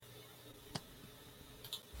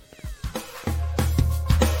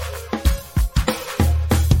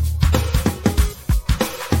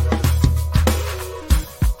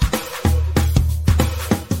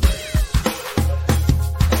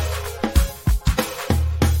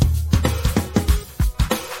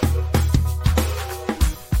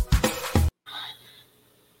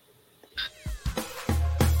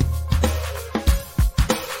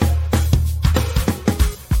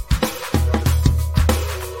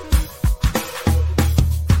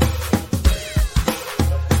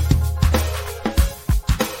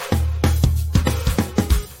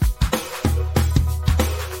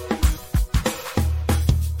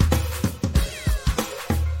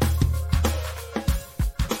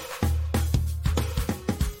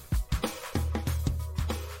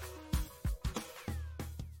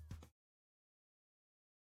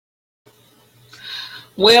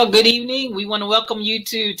Well, good evening. We want to welcome you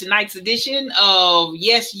to tonight's edition of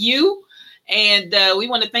Yes You. And we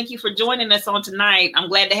want to thank you for joining us on tonight. I'm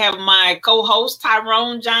glad to have my co host,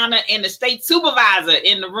 Tyrone Jana, and the state supervisor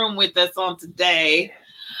in the room with us on today.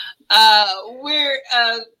 We're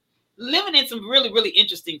living in some really, really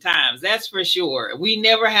interesting times. That's for sure. We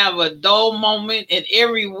never have a dull moment, and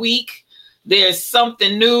every week there's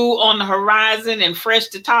something new on the horizon and fresh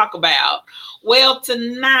to talk about. Well,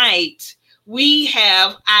 tonight we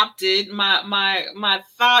have opted. My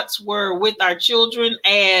thoughts were with our children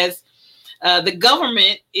as the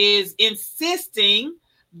government is insisting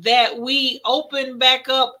that we open back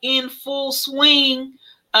up in full swing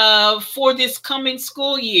for this coming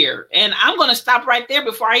school year. And I'm going to stop right there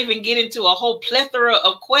before I even get into a whole plethora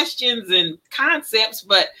of questions and concepts.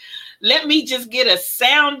 But let me just get a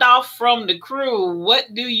sound off from the crew.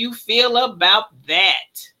 What do you feel about that?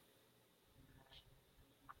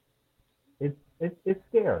 It's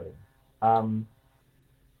scary. Um,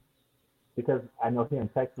 because I know here in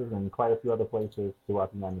Texas and quite a few other places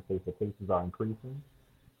throughout the United States, the cases are increasing.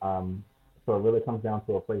 Um, so it really comes down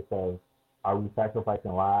to a place of, are we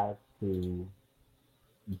sacrificing lives to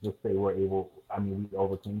just say we're able? I mean, we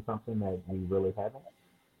overcame something that we really haven't.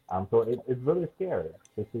 So it's really scary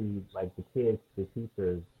to see like the kids, the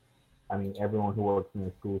teachers. I mean, everyone who works in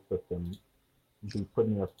the school system be put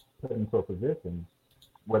into a position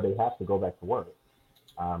where they have to go back to work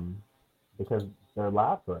um, because their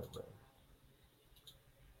lives are at risk.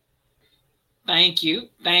 Thank you.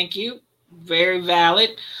 Thank you. Very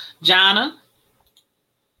valid. Jana?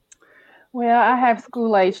 Well, I have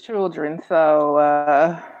school age children, so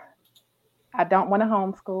I don't want to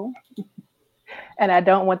homeschool and I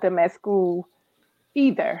don't want them at school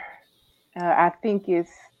either. I think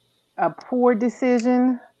it's a poor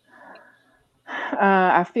decision.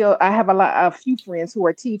 I feel I have a few friends who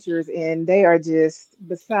are teachers and they are just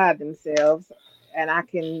beside themselves, and I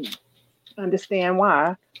can understand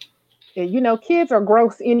why. And, kids are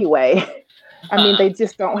gross anyway. I mean, they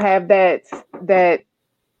just don't have that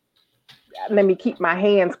let me keep my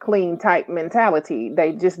hands clean type mentality.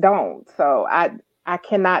 They just don't. So I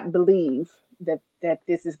cannot believe that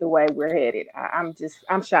this is the way we're headed.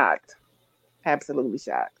 I'm shocked, absolutely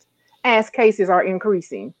shocked. As cases are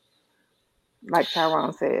increasing, like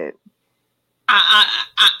Tyrone said.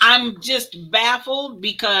 I'm just baffled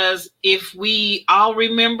because if we all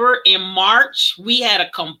remember in March, we had a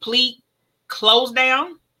complete close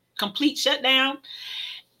down, complete shutdown,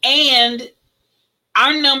 and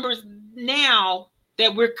our numbers now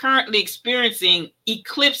that we're currently experiencing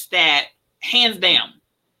eclipse that hands down.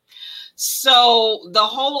 So the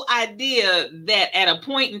whole idea that at a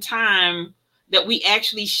point in time that we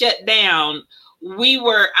actually shut down, we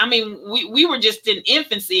were just in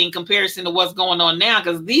infancy in comparison to what's going on now,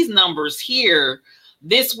 because these numbers here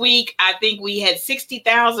this week, I think we had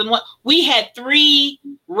 60,000. We had three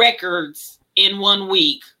records in 1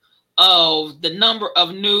 week of the number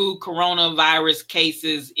of new coronavirus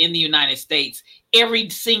cases in the United States every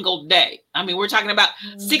single day. I mean, we're talking about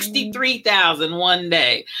 63,000 one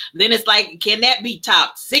day. Then it's like, can that be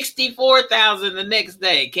topped? 64,000 the next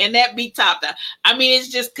day. Can that be topped? I mean, it's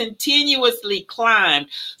just continuously climbed.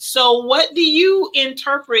 So what do you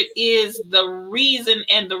interpret is the reason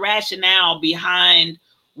and the rationale behind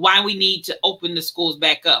why we need to open the schools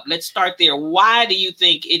back up? Let's start there. Why do you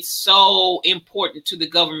think it's so important to the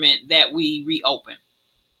government that we reopen?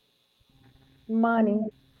 Money.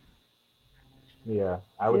 Yeah,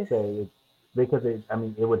 I would Just say it's because I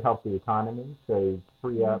mean, it would help the economy to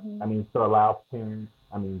free up. hmm I mean, to allow parents,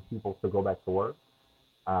 I mean, people to go back to work.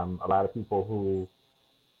 A lot of people who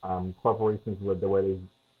corporations with the way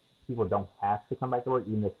people don't have to come back to work,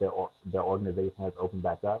 even if their organization has opened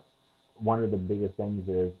back up. One of the biggest things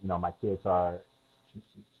is, my kids are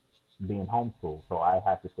being homeschooled, so I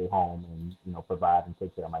have to stay home and provide and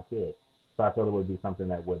take care of my kids. So I feel it would be something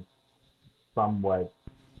that would somewhat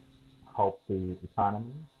help the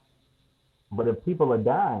economy. But if people are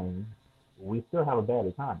dying, we still have a bad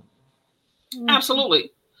economy. hmm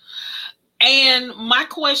Absolutely. And my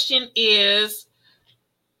question is,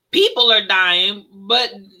 people are dying,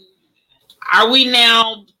 but are we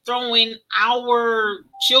now throwing our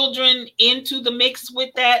children into the mix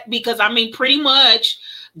with that? Because I mean, pretty much,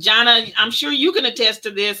 Jana, I'm sure you can attest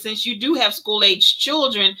to this since you do have school age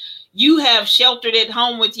children. You have sheltered at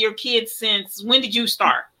home with your kids since when did you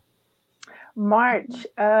start? March.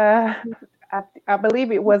 I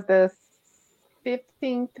believe it was the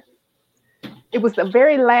 15th. It was the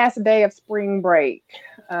very last day of spring break.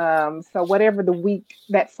 So whatever the week,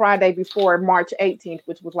 that Friday before March 18th,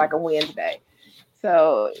 which was like a Wednesday.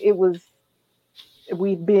 So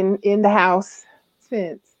we've been in the house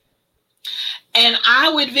sense. And I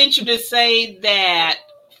would venture to say that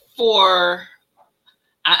for,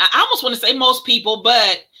 I almost want to say most people,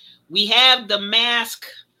 but we have the mask.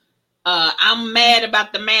 I'm mad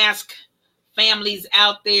about the mask families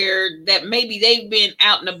out there that maybe they've been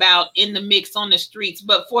out and about in the mix on the streets.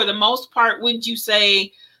 But for the most part, wouldn't you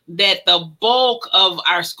say that the bulk of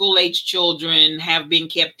our school age children have been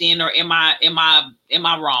kept in, or am I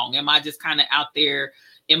wrong? Am I just kind of out there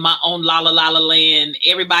in my own la land?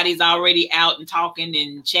 Everybody's already out and talking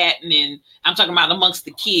and chatting, and I'm talking about amongst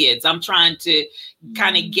the kids. I'm trying to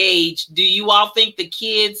kind of gauge, do you all think the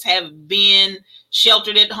kids have been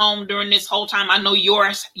sheltered at home during this whole time? I know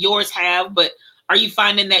yours have, but are you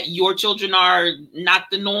finding that your children are not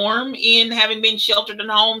the norm in having been sheltered at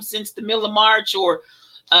home since the middle of March, or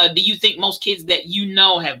do you think most kids that you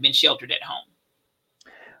know have been sheltered at home?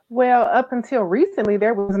 Well, up until recently,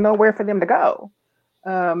 there was nowhere for them to go.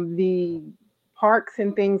 The parks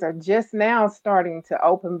and things are just now starting to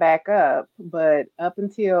open back up, but up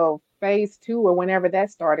until phase 2 or whenever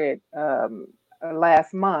that started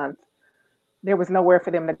last month, there was nowhere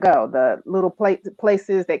for them to go. The little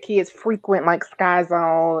places that kids frequent, like Sky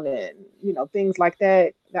Zone and things like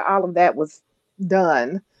that, all of that was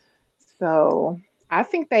done. So I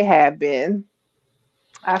think they have been.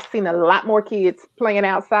 I've seen a lot more kids playing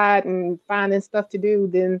outside and finding stuff to do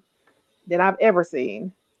than I've ever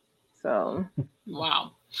seen. So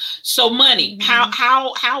wow. So money,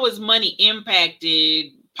 how is money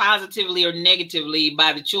impacted positively or negatively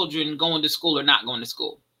by the children going to school or not going to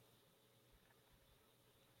school?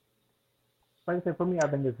 Like I said, for me, I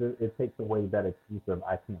think it takes away that excuse of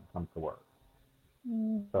I can't come to work.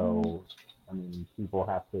 So, I mean, people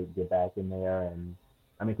have to get back in there, and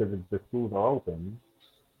I mean, because if the schools are open,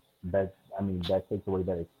 that takes away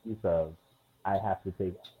that excuse of I have to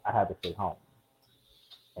stay home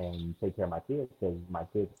and take care of my kids, because my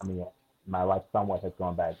kids, I mean, my life somewhat has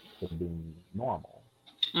gone back to being normal.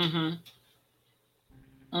 And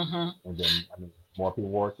then, I mean, more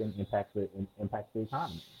people working impacts the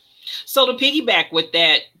economy. So to piggyback with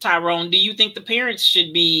that, Tyrone, do you think the parents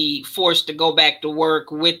should be forced to go back to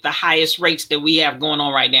work with the highest rates that we have going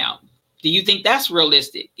on right now? Do you think that's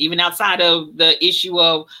realistic, even outside of the issue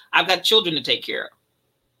of I've got children to take care of?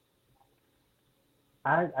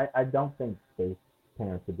 I don't think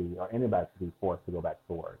parents should be, or anybody should be forced to go back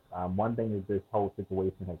to work. One thing that this whole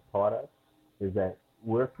situation has taught us is that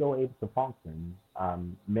we're still able to function.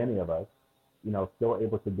 Many of us, still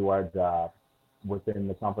able to do our job within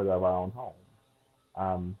the comfort of our own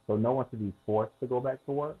home. So no one should be forced to go back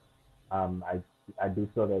to work. I do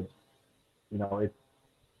feel that,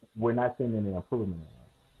 we're not seeing any improvement in it.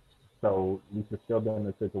 So we should still be in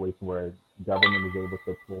a situation where government is able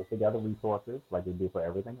to pull together resources like they do for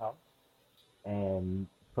everything else, and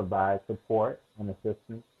provide support and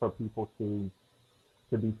assistance for people to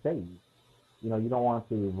be saved. You don't want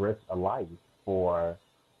to risk a life for,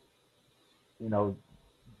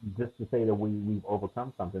 just to say that we've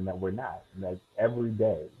overcome something that we're not. Like every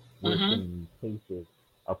day we're seeing cases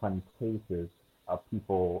upon cases of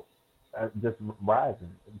people just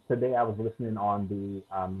rising. Today I was listening on the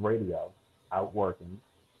radio out working,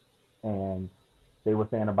 and they were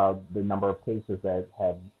saying about the number of cases that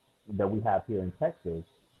we have here in Texas,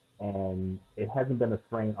 and it hasn't been a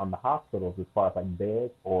strain on the hospitals as far as like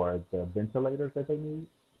beds or the ventilators that they need,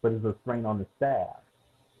 but it's a strain on the staff.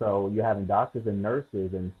 So you're having doctors and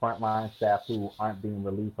nurses and frontline staff who aren't being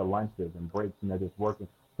released for lunches and breaks, and they're just working.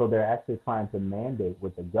 So they're actually trying to mandate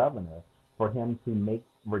with the governor for him to make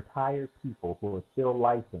retired people who are still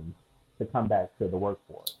licensed to come back to the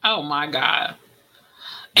workforce. Oh my God!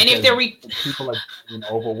 And if they're people are being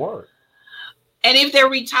overworked. And if they're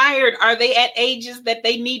retired, are they at ages that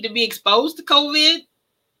they need to be exposed to COVID?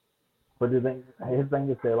 But his thing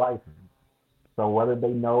is their license. So whether they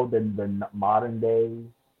know the modern day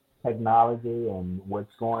technology and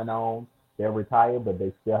what's going on, they're retired, but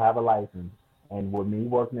they still have a license. And with me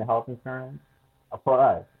working in health insurance, for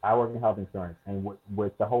us, I work in health insurance, and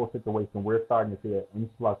with the whole situation, we're starting to see an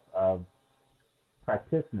influx of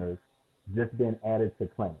practitioners just being added to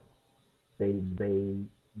clinics. They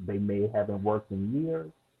may haven't worked in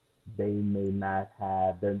years. They may not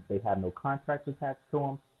have. They have no contracts attached to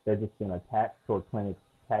them. They're just been attached to a clinic's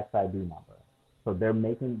tax ID number. So they're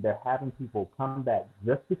having people come back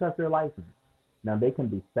just because they're licensed. Now they can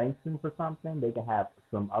be sanctioned for something. They can have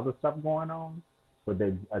some other stuff going on, but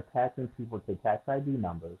they're attaching people to tax ID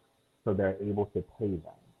numbers so they're able to pay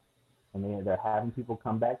them. And they're having people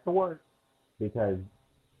come back to work because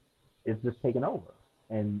it's just taken over.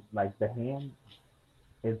 And like the hand,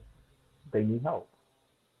 they need help.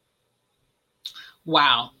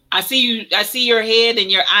 Wow. I see you. I see your head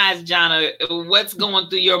and your eyes, Jonna. What's going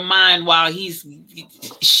through your mind while he's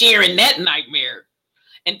sharing that nightmare?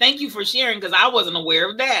 And thank you for sharing, because I wasn't aware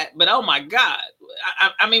of that. But oh my God,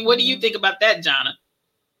 I mean, what do you think about that, Jonna?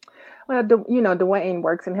 Well, Dwayne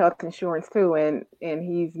works in health insurance too, and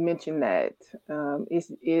he's mentioned that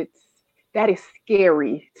it's that is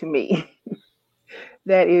scary to me.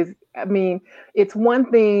 That is, I mean, it's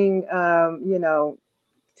one thing,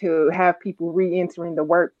 to have people re-entering the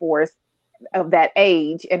workforce of that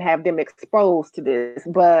age and have them exposed to this,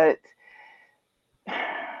 but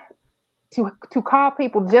to call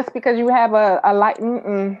people just because you have a light,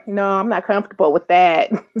 no, I'm not comfortable with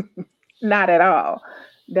that. Not at all.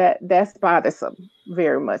 That's bothersome,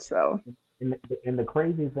 very much so. And the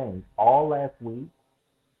crazy thing, all last week,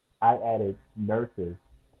 I added nurses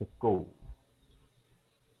to school.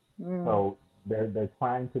 Mm. So they're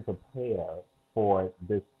trying to prepare for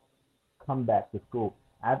this comeback to school.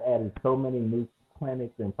 I've added so many new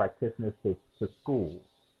clinics and practitioners to school.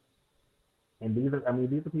 And these are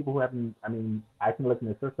people who haven't, I can look in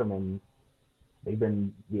the system and they've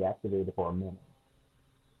been deactivated for a minute.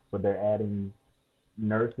 But they're adding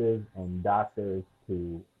nurses and doctors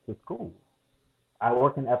to school. I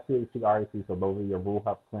work in FCHC RAC, so those are your rural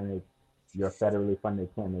health clinics, your federally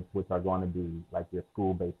funded clinics, which are going to be like your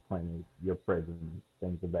school-based clinics, your prisons,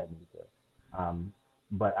 things of that nature.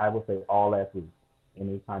 But I will say all last week,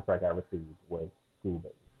 any contract I received was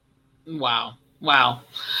school-based. Wow. Wow.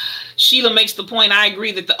 Sheila makes the point. I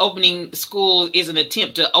agree that the opening school is an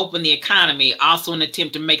attempt to open the economy, also an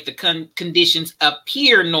attempt to make the conditions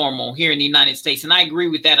appear normal here in the United States. And I agree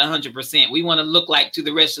with that 100%. We want to look like to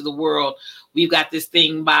the rest of the world, we've got this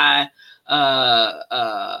thing by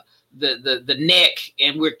the neck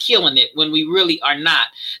and we're killing it, when we really are not.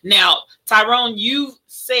 Now, Tyrone, you've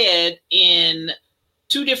said in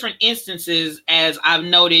two different instances, as I've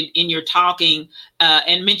noted in your talking,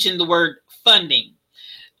 and mentioned the word funding.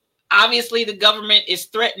 Obviously, the government is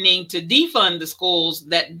threatening to defund the schools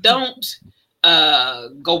that don't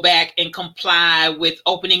go back and comply with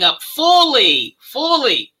opening up fully.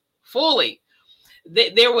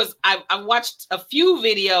 There was, I've watched a few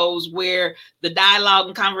videos where the dialogue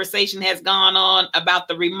and conversation has gone on about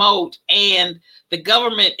the remote, and the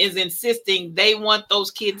government is insisting they want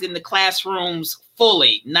those kids in the classrooms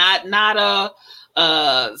fully, not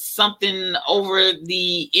something over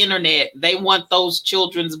the internet. They want those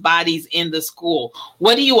children's bodies in the school.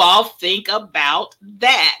 What do you all think about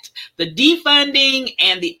that? The defunding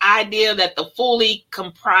and the idea that the fully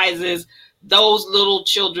comprises those little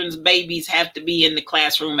children's babies have to be in the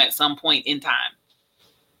classroom at some point in time.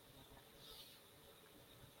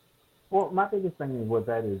 Well, my biggest thing with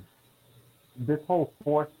that is this whole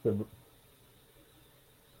force to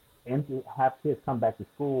have kids come back to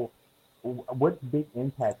school. What big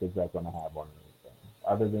impact is that going to have on anything,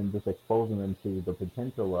 other than just exposing them to the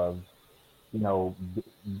potential of,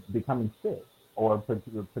 becoming sick or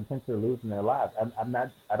potentially losing their lives?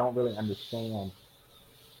 I don't really understand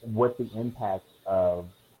what the impact of,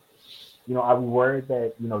 are we worried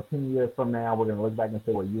that, 10 years from now, we're going to look back and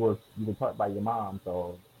say, well, you were taught by your mom,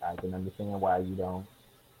 so I can understand why you don't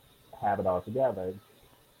have it all together.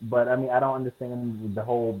 But I don't understand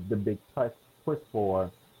the big push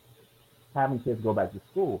for having kids go back to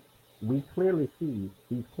school. We clearly see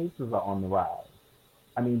these cases are on the rise.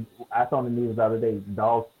 I saw on the news the other day,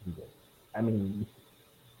 dogs can get it.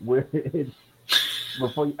 Where it's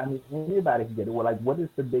before anybody can get it. Well, like, what is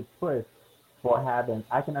the big push for having?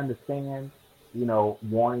 I can understand,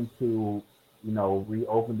 wanting to,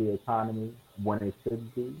 reopen the economy when it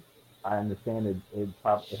should be. I understand it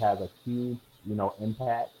has a huge,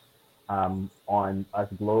 impact on us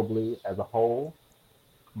globally as a whole.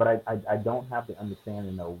 But I don't have the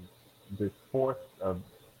understanding of this force of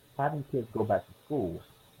having kids go back to school.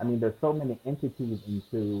 There's so many entities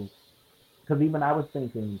because even I was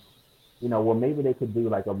thinking, well, maybe they could do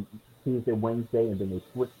like a Tuesday, Wednesday, and then they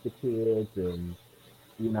switch the kids, and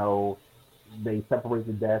they separate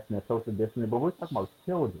the desks and they're social distancing. But we're talking about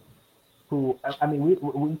children who,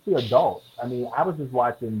 we see adults. I was just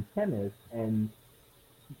watching tennis, and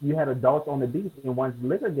you had adults on the beach, and once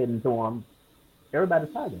liquor get into them,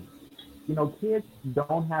 everybody's hugging. Kids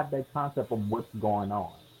don't have that concept of what's going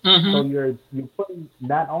on. Mm-hmm. So you're putting,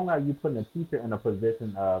 not only are you putting a teacher in a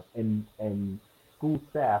position of, and school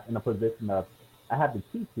staff in a position of, I have to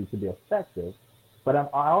teach you to be effective, but I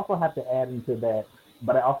also have to add into that,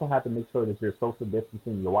 but I also have to make sure that you're social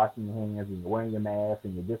distancing, you're washing your hands, and you're wearing your mask,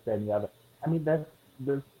 and you're this, that, and the other.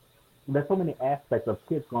 There's so many aspects of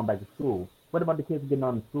kids going back to school. What about the kids getting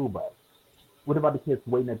on the school bus? What about the kids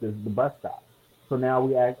waiting at the bus stop? So now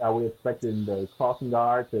are we expecting the crossing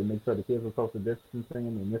guard to make sure the kids are social distancing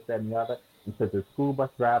and this, that, and the other? And so the school bus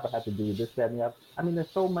driver has to do this, that, and the other. I mean,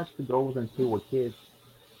 there's so much that goes into a kid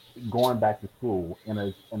going back to school in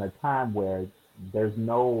a time where there's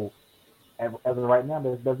no, as of right now,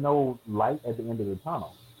 there's no light at the end of the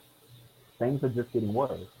tunnel. Things are just getting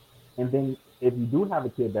worse. And then if you do have a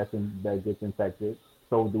kid that gets infected,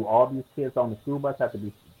 so do all these kids on the school bus have to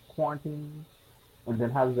be quarantined? And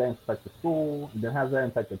then how does that affect the school? And then how does that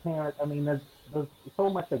affect the parents? I mean, there's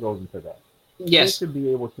so much that goes into that. Yes. Kids should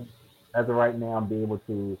be able to, as of right now, be able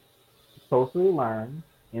to socially learn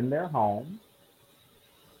in their home.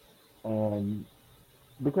 And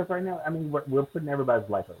because right now, I mean, we're putting everybody's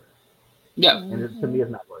life at risk. Yeah. And to me,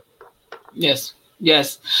 it's not worth it. Yes.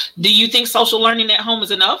 Yes. Do you think social learning at home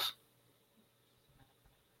is enough?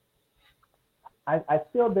 I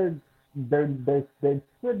feel there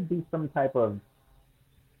should be some type of,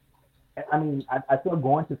 I mean, I feel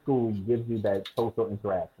going to school gives you that social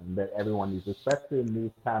interaction that everyone needs, especially in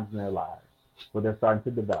these times in their lives where they're starting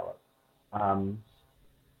to develop.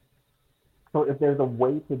 So if there's a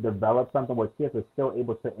way to develop something where kids are still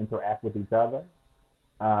able to interact with each other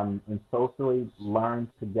and socially learn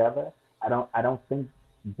together, I don't think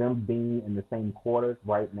them being in the same quarters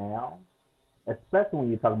right now, especially when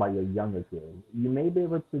you're talking about your younger kids, you may be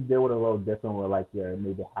able to deal with it a little different with like your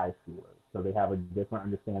maybe high schoolers, so they have a different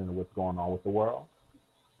understanding of what's going on with the world.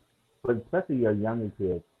 But especially your younger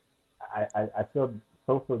kids, I feel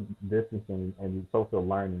social distancing and social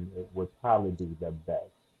learning would probably be the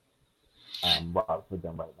best route for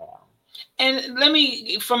them right now. And let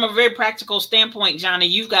me, from a very practical standpoint, Johnny,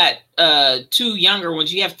 you've got 2 younger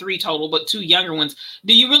ones. You have 3 total, but 2 younger ones.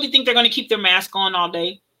 Do you really think they're going to keep their mask on all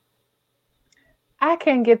day? I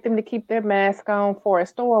can't get them to keep their mask on for a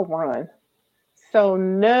store run. So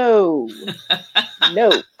no.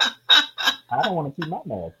 I don't want to keep my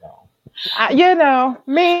mask on.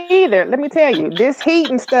 Me either. Let me tell you, this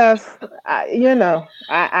heat and stuff,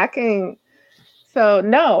 I can't. So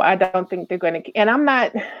no, I don't think they're going to. And I'm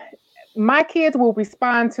not, my kids will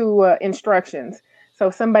respond to instructions. So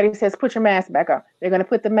if somebody says, put your mask back on, they're going to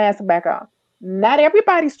put the mask back on. Not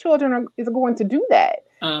everybody's children is going to do that.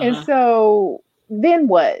 And so then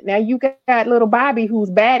what? Now you got little Bobby who's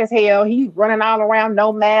bad as hell. He's running all around,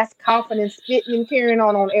 no mask, coughing and spitting and carrying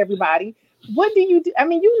on everybody. What do you do? I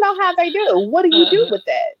mean, you know how they do. What do you do with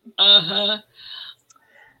that?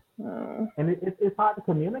 And it's hard to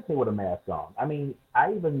communicate with a mask on. I mean, I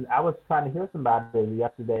was trying to hear somebody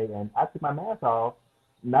yesterday, and I took my mask off.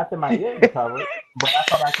 Not that my ears were covered, but I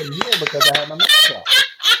thought I couldn't hear because I had my mask off.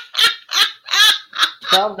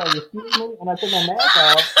 So I was like, excuse me, and I took my mask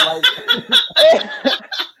off. Like,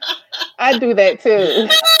 I do that too.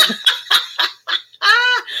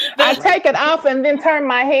 I take it off and then turn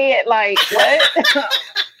my head like, what?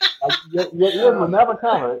 Like, your ears were never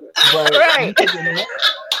covered, but right.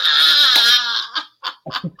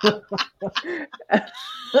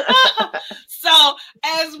 So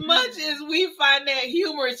as much as we find that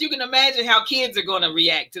humorous, you can imagine how kids are going to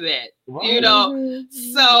react to that. Right.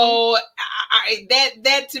 So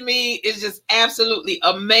that to me is just absolutely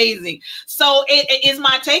amazing. So it is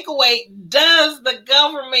my takeaway. Does the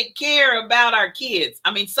government care about our kids?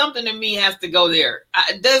 I mean, something in me has to go there.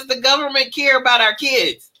 Does the government care about our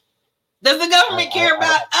kids? Does the government care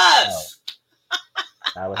about us?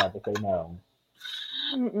 I would have to say no.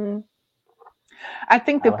 Mm-mm. I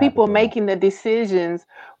think the people making the decisions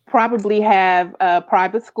probably have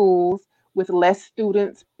private schools with less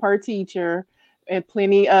students per teacher and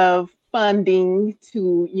plenty of funding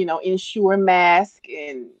to, ensure masks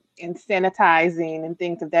and sanitizing and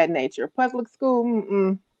things of that nature. Public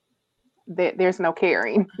school, there's no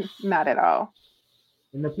caring, not at all.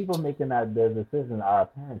 And the people making the decision are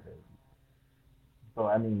parents. So,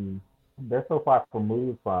 I mean, they're so far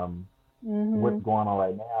removed from what's going on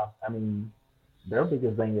right now. I mean, their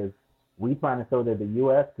biggest thing is we trying to show that the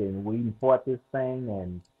U.S. we fought this thing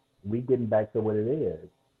and we getting back to what it is.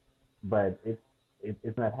 But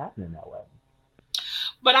it's not happening that way.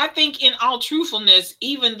 But I think in all truthfulness,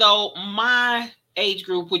 even though my age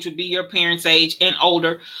group, which would be your parents' age and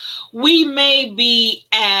older, we may be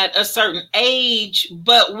at a certain age,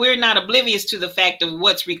 but we're not oblivious to the fact of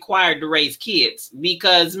what's required to raise kids,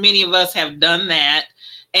 because many of us have done that.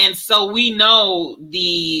 And so we know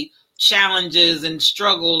the challenges and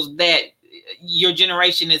struggles that your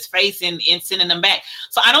generation is facing in sending them back.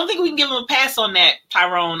 So I don't think we can give them a pass on that,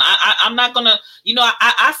 Tyrone. I'm not going to,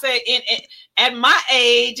 I say at my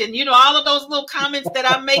age and, all of those little comments that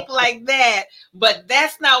I make like that, but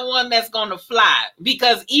that's not one that's going to fly,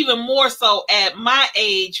 because even more so at my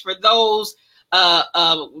age, for those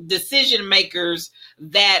decision makers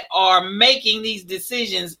that are making these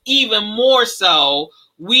decisions even more so,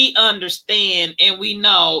 we understand and we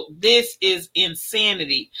know this is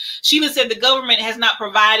insanity. Sheila said the government has not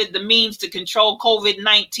provided the means to control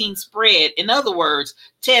COVID-19 spread. In other words,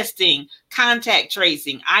 testing, contact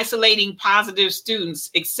tracing, isolating positive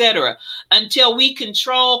students, etc. Until we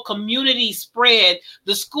control community spread,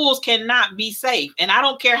 the schools cannot be safe. And I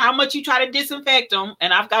don't care how much you try to disinfect them.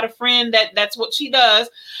 And I've got a friend that's what she does.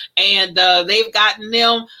 And they've gotten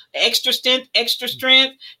them extra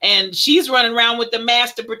strength. And she's running around with the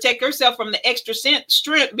mask to protect herself from the extra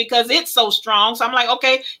strength because it's so strong. So I'm like,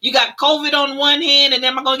 okay, you got COVID on one hand, and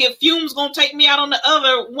then I'm going to get fumes going to take me out on the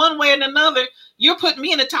other, one way and another. You're putting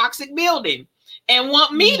me in a toxic building and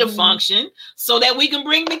want me to function so that we can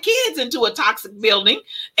bring the kids into a toxic building.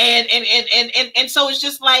 And so it's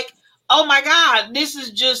just like, oh my God, this is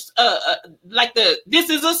just this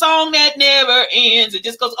is a song that never ends. It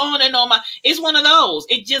just goes on and on. It's one of those.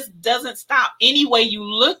 It just doesn't stop. Any way you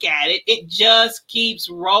look at it, it just keeps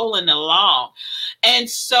rolling along. And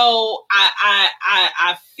so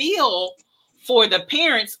I feel for the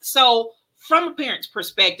parents. So from a parent's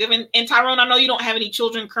perspective, and Tyrone, I know you don't have any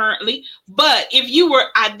children currently, but if you were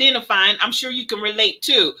identifying, I'm sure you can relate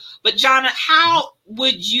too. But Jonna, how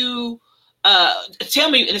would you tell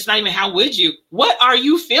me, and it's not even how would you, what are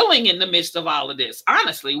you feeling in the midst of all of this?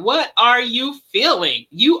 Honestly, what are you feeling?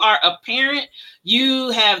 You are a parent. You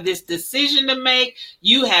have this decision to make.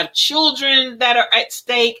 You have children that are at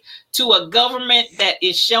stake to a government that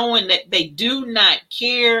is showing that they do not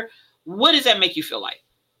care. What does that make you feel like?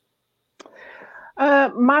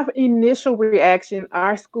 My initial reaction,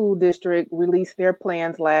 our school district released their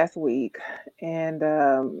plans last week. And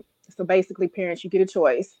so basically, parents, you get a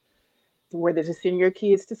choice whether to send your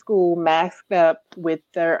kids to school masked up with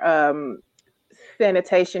their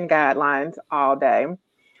sanitation guidelines all day,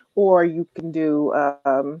 or you can do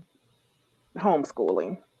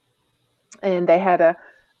homeschooling. And they had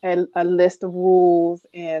a list of rules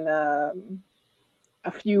and a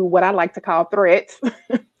few what I like to call threats.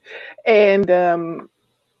 And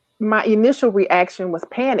my initial reaction was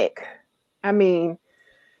panic. I mean,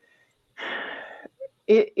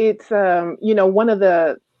 it's one of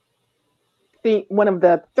the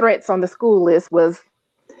threats on the school list was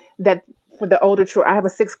that for the older children, I have a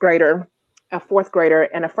 6th grader, a 4th grader,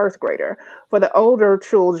 and a 1st grader. For the older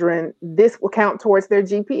children, this will count towards their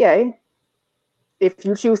GPA. If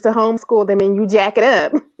you choose to homeschool them and you jack it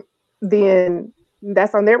up, then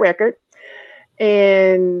that's on their record.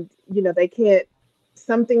 And they can't,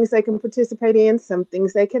 some things they can participate in, some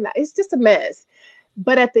things they cannot. It's just a mess.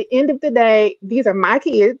 But at the end of the day, these are my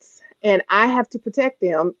kids and I have to protect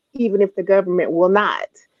them, even if the government will not.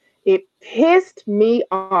 It pissed me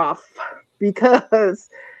off because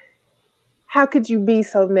how could you be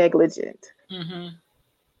so negligent? Mm-hmm.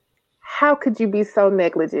 How could you be so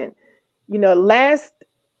negligent? Last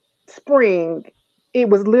spring, it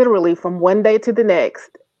was literally from one day to the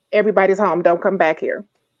next, everybody's home, don't come back here.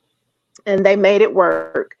 And they made it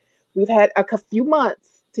work. We've had a few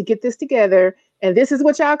months to get this together, and this is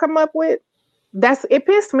what y'all come up with. It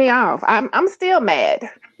pissed me off. I'm still mad.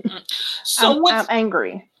 So I'm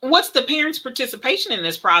angry. What's the parents' participation in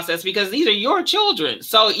this process? Because these are your children.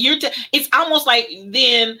 So it's almost like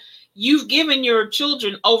then you've given your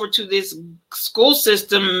children over to this school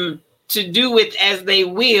system to do it as they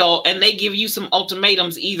will, and they give you some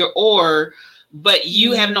ultimatums, either or. But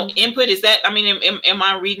you have no input. Is that, am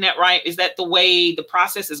I reading that right? Is that the way the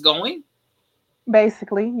process is going?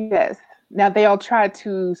 Basically, yes. Now they'll try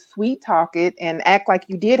to sweet talk it and act like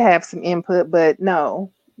you did have some input, but no,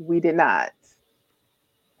 we did not.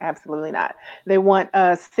 Absolutely not. They want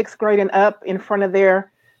 6th grade and up in front of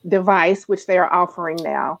their device, which they are offering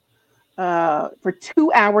now, for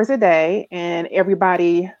 2 hours a day, and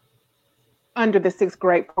everybody under the 6th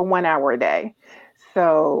grade for 1 hour a day.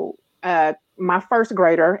 So my 1st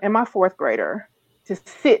grader and my 4th grader to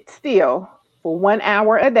sit still for 1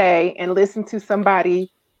 hour a day and listen to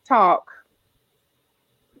somebody talk.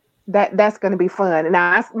 That's going to be fun. And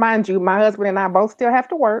now, mind you, my husband and I both still have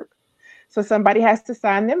to work. So somebody has to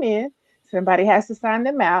sign them in. Somebody has to sign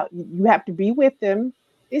them out. You have to be with them.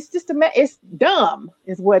 It's just it's dumb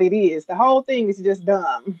is what it is. The whole thing is just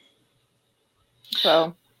dumb.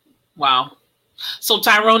 So. Wow. So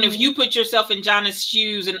Tyrone, if you put yourself in Jonna's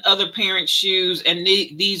shoes and other parents' shoes, and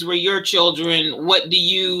these were your children, what do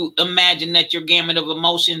you imagine that your gamut of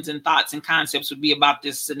emotions and thoughts and concepts would be about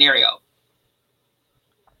this scenario?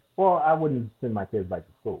 Well, I wouldn't send my kids back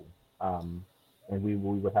to school, and we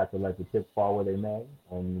would have to let the chips fall where they may,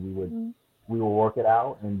 and we would work it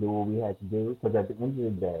out and do what we had to do. Because at the end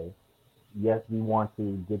of the day, yes, we want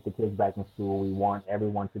to get the kids back in school. We want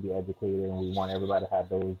everyone to be educated, and we want everybody to have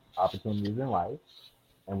those opportunities in life.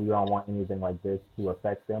 And we don't want anything like this to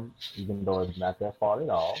affect them, even though it's not their fault at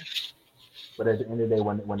all. But at the end of the day,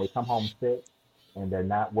 when they come home sick and they're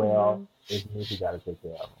not well, Mhm. it's me who got to take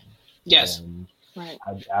care of them. Yes. And Right.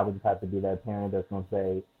 I would just have to be that parent that's gonna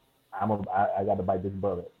say, I got to bite this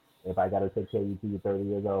bullet. If I got to take care of you till you're 30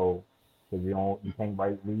 years old, because you can't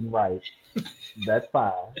read and write, that's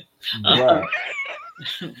fine. Uh-huh.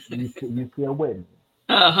 But you still with me.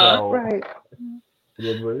 Uh-huh. So Right. it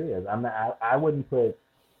is what it is. I wouldn't put.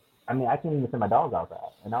 I mean, I can't even send my dog outside,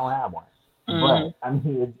 and I don't have one. Hmm. But I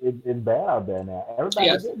mean, it's bad out there now. Everybody's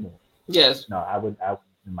Yes. getting it. Yes. No, I would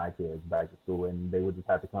send my kids back to school, and they would just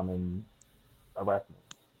have to come and arrest me.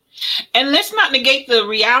 And let's not negate the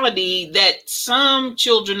reality that some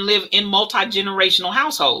children live in multi-generational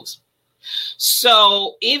households.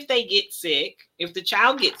 So if they get sick, if the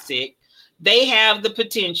child gets sick, they have the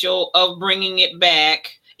potential of bringing it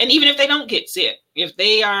back. And even if they don't get sick, if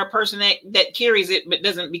they are a person that carries it but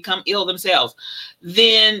doesn't become ill themselves,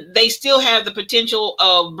 then they still have the potential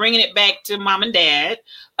of bringing it back to mom and dad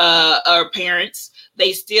or parents.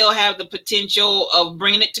 They still have the potential of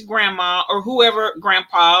bringing it to grandma or whoever,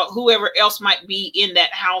 grandpa, whoever else might be in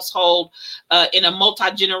that household in a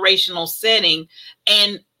multi-generational setting.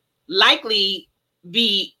 And likely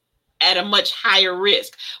be at a much higher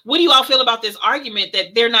risk. What do you all feel about this argument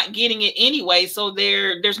that they're not getting it anyway, so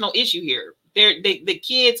there's no issue here? The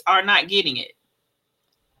kids are not getting it.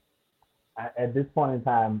 At this point in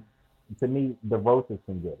time, to me, the roaches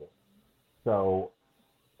can get it. So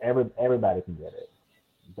everybody can get it.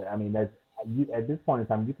 I mean, that's you at this point in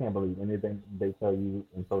time, you can't believe anything they tell you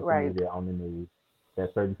in social Right. media on the news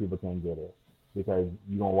that certain people can't get it because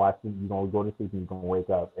you're gonna watch it, you're gonna go to sleep, and you're gonna wake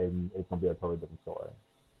up, and it's gonna be a totally different story.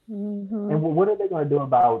 Hmm. And what are they gonna do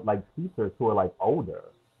about like teachers who are like older,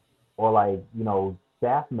 or like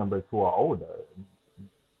staff members who are older?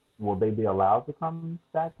 Will they be allowed to come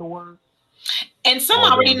back to work, And some or are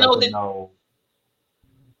they already gonna let know them that. know?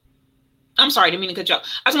 I'm sorry, I didn't mean to cut you off.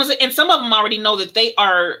 I was going to say, and some of them already know that they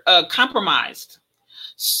are compromised.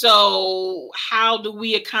 So how do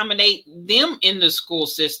we accommodate them in the school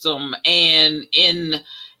system and in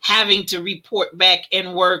having to report back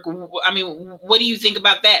and work? I mean, what do you think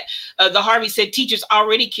about that? The Harvey said teachers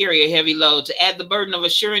already carry a heavy load. To add the burden of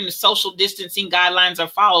assuring the social distancing guidelines are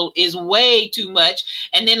followed is way too much.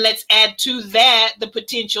 And then let's add to that the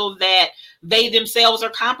potential that they themselves are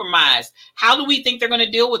compromised. How do we think they're going to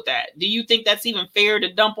deal with that? Do you think that's even fair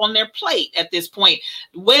to dump on their plate at this point?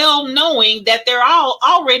 Well, knowing that they're all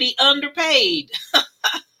already underpaid.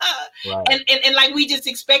 Right. and like we just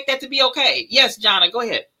expect that to be okay. Yes, Jonna, go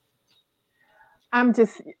ahead. I'm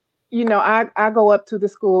just, I go up to the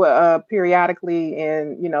school periodically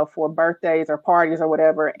and, for birthdays or parties or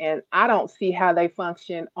whatever, and I don't see how they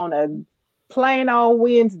function on a plain old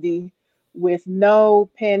Wednesday with no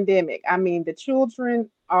pandemic. I mean, the children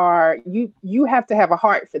are you have to have a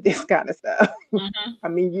heart for this kind of stuff. Mm-hmm. I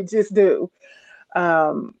mean, you just do.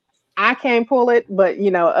 I can't pull it, but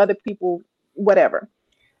other people, whatever.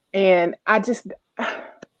 And I just,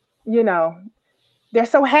 you know, they're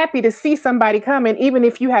so happy to see somebody coming, even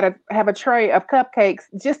if you had to have a tray of cupcakes,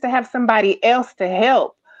 just to have somebody else to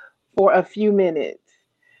help for a few minutes.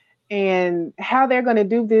 And how they're going to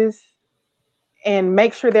do this and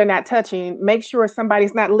make sure they're not touching, make sure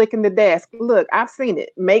somebody's not licking the desk. Look, I've seen it.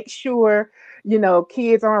 Make sure,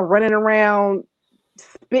 kids aren't running around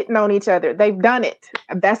spitting on each other. They've done it.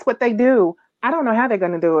 That's what they do. I don't know how they're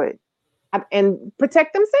going to do it. And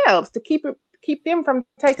protect themselves to keep them from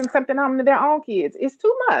taking something home to their own kids. It's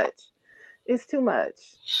too much. It's too much.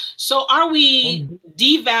 So are we And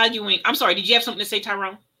devaluing? I'm sorry, did you have something to say,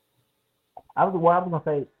 Tyrone? I was gonna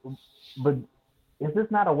say, but is this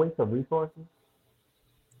not a waste of resources?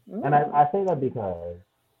 And I, Mm. I say that because,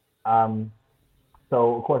 um,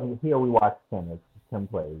 so of course here we watch tennis, Tim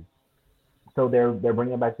plays. So they're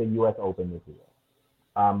bringing back the U.S. Open this year,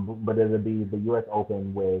 but it'll be the U.S.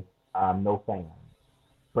 Open with no fans.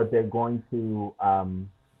 But they're going to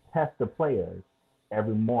test the players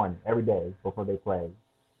every morning, every day before they play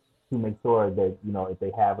to make sure that if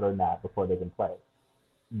they have it or not before they can play.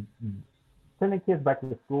 Sending kids back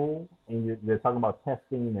to school and they're talking about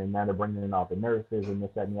testing and now they're bringing in all the nurses and this,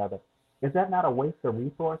 that, and the other. Is that not a waste of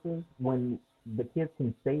resources when the kids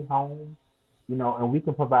can stay home, and we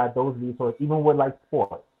can provide those resources even with like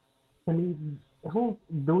sports? To me, who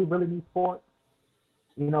do we really need sports?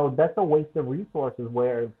 That's a waste of resources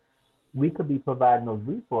where we could be providing those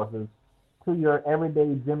resources to your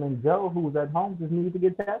everyday Jim and Joe who's at home just need to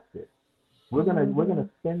get tested. We're gonna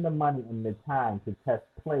spend the money and the time to test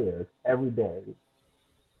players every day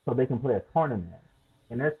so they can play a tournament.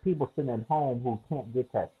 And there's people sitting at home who can't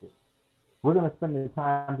get tested. We're gonna spend the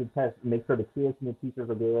time to test, make sure the kids and the teachers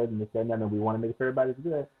are good and this and that, and we want to make sure everybody's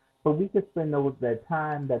good. But we could spend that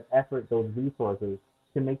time, that effort, those resources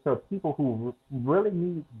to make sure people who really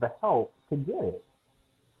need the help could get it.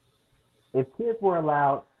 If kids were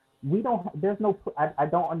allowed, I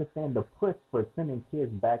don't understand the push for sending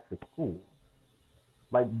kids back to school.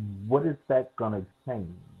 Like, what is that gonna change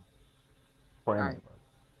for anybody?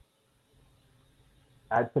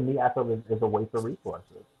 To me, I feel it's a waste of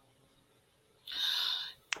resources.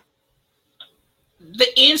 The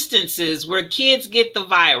instances where kids get the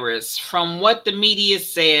virus, from what the media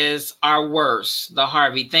says, are worse. The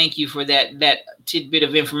Harvey, thank you for that tidbit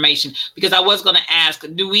of information, because I was going to ask,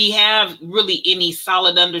 do we have really any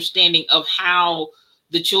solid understanding of how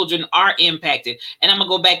the children are impacted? And I'm gonna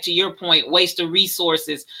go back to your point, waste of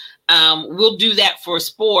resources. We'll do that for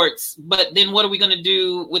sports, but then what are we going to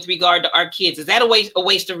do with regard to our kids? Is that a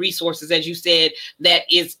waste of resources, as you said? That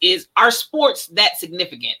is our sports that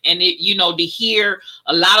significant? And to hear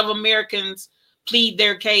a lot of Americans plead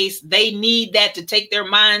their case, they need that to take their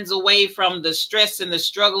minds away from the stress and the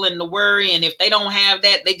struggle and the worry. And if they don't have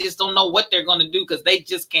that, they just don't know what they're going to do because they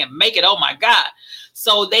just can't make it. Oh my God.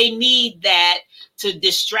 So they need that to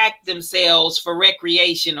distract themselves for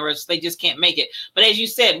recreation, or else they just can't make it. But as you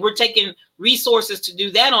said, we're taking resources to do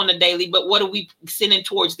that on the daily, but what are we sending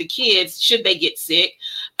towards the kids should they get sick?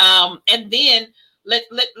 And then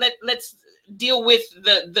let's deal with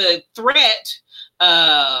the threat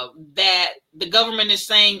that the government is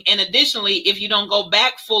saying. And additionally, if you don't go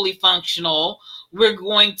back fully functional, we're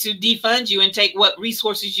going to defund you and take what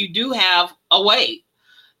resources you do have away,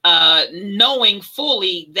 knowing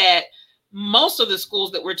fully that most of the schools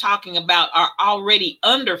that we're talking about are already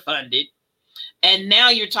underfunded. And now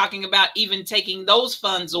you're talking about even taking those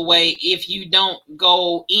funds away if you don't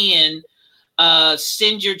go in,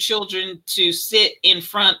 send your children to sit in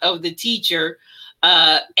front of the teacher.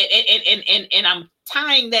 And I'm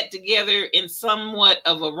tying that together in somewhat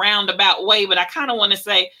of a roundabout way, but I kind of want to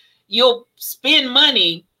say you'll spend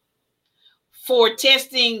money for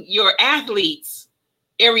testing your athletes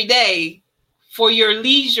every day for your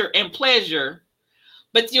leisure and pleasure,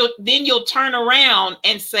 but you'll turn around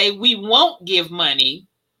and say, we won't give money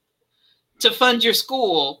to fund your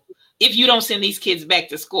school if you don't send these kids back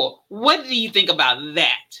to school. What do you think about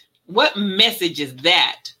that? What message is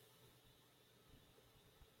that?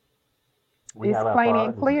 It's plain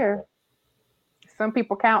and clear. Some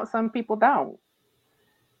people count, some people don't.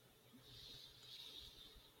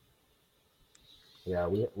 Yeah,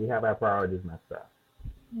 we have our priorities messed up.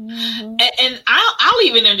 Mm-hmm. And I'll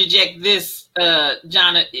even interject this,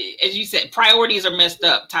 John, as you said, priorities are messed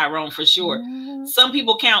up, Tyrone, for sure. Mm-hmm. Some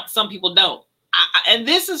people count, some people don't. And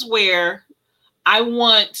this is where I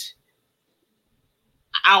want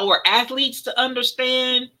our athletes to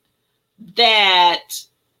understand that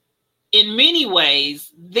in many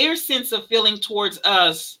ways, their sense of feeling towards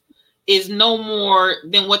us is no more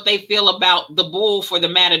than what they feel about the bull for the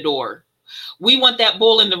matador. We want that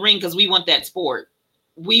bull in the ring because we want that sport.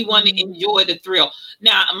 We want to enjoy the thrill.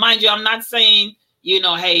 Now, mind you, I'm not saying,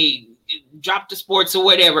 hey, drop the sports or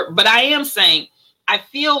whatever, but I am saying I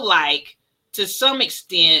feel like to some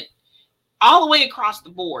extent, all the way across the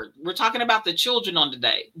board, we're talking about the children on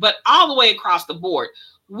today, but all the way across the board,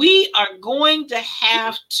 we are going to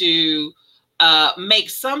have to make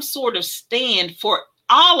some sort of stand for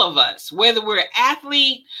all of us, whether we're an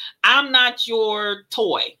athlete. I'm not your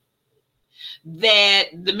toy that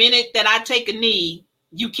the minute that I take a knee,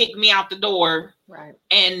 you kick me out the door, right,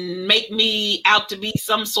 and make me out to be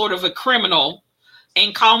some sort of a criminal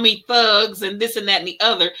and call me thugs and this and that and the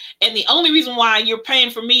other. And the only reason why you're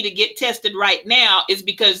paying for me to get tested right now is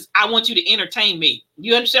because I want you to entertain me.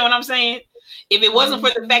 You understand what I'm saying? If it wasn't for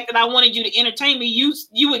the fact that I wanted you to entertain me,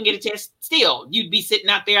 you wouldn't get a test still. You'd be sitting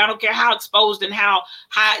out there. I don't care how exposed and how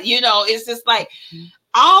high, it's just like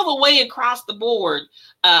all the way across the board.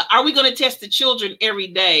 Are we going to test the children every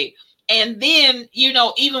day? And then,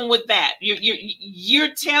 even with that,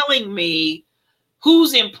 you're telling me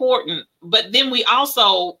who's important. But then we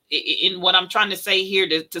also, in what I'm trying to say here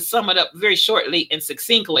to sum it up very shortly and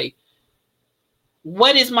succinctly,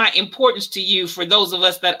 what is my importance to you for those of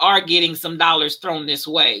us that are getting some dollars thrown this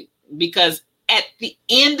way? Because at the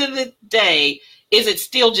end of the day, is it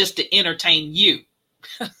still just to entertain you?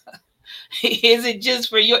 Is it just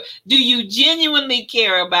for do you genuinely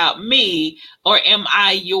care about me, or am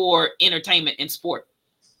I your entertainment and sport?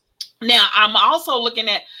 Now, I'm also looking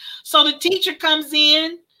at, so the teacher comes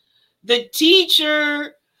in, the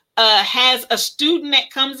teacher has a student that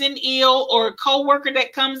comes in ill or a coworker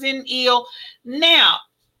that comes in ill. Now,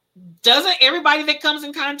 doesn't everybody that comes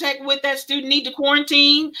in contact with that student need to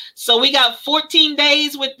quarantine? So we got 14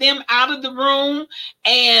 days with them out of the room.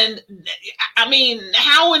 And I mean,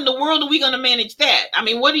 how in the world are we going to manage that? I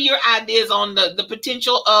mean, what are your ideas on the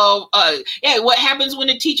potential of, what happens when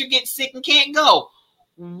a teacher gets sick and can't go?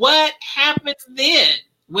 What happens then?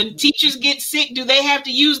 When teachers get sick, do they have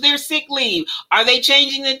to use their sick leave? Are they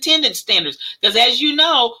changing the attendance standards? Because as you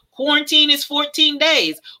know, quarantine is 14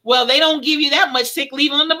 days. Well, they don't give you that much sick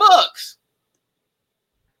leave on the books.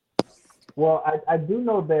 Well, I do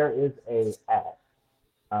know there is a act.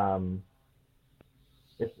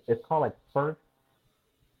 It's called like First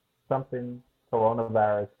something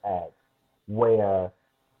Coronavirus Act, where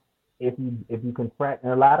if you contract,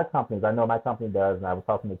 and a lot of companies, I know my company does, and I was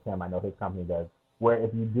talking to Tim, I know his company does, where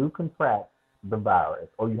if you do contract the virus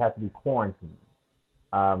or you have to be quarantined,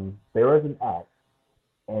 there is an act,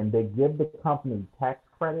 and they give the company tax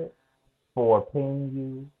credit for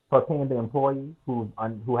paying the employee who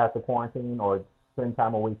has to quarantine or spend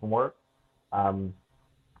time away from work.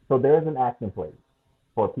 So there is an act in place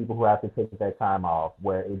for people who have to take that time off,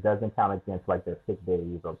 where it doesn't count against like their sick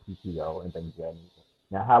days or PTO and things like that.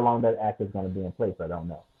 Now, how long that act is going to be in place, I don't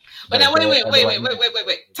know. But now, wait.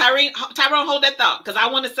 Tyrone, hold that thought, because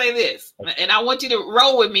I want to say this, and I want you to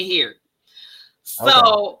roll with me here.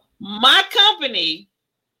 So my company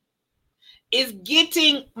is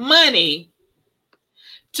getting money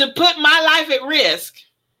to put my life at risk,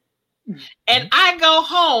 and I go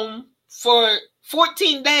home for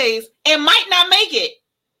 14 days and might not make it,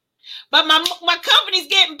 but my company's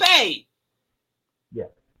getting paid. Yeah.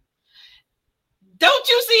 Don't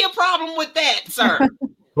you see a problem with that, sir?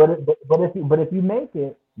 But if you make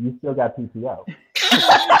it, you still got PTO.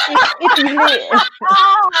 If you live.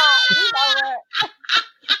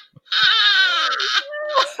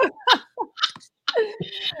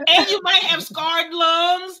 And you might have scarred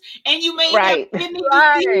lungs, and you may Right. have kidney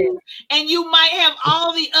disease, and you might have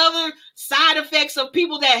all the other side effects of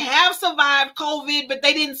people that have survived COVID, but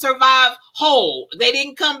they didn't survive whole. They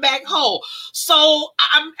didn't come back whole. So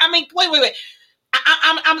I mean, wait.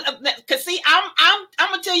 I'm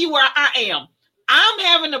gonna tell you where I am. I'm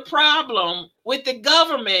having a problem with the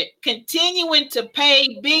government continuing to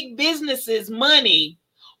pay big businesses money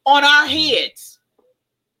on our heads.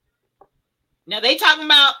 Now they talking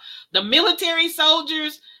about the military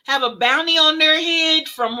soldiers have a bounty on their head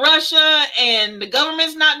from Russia, and the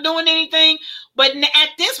government's not doing anything. But at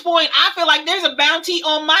this point, I feel like there's a bounty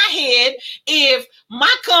on my head if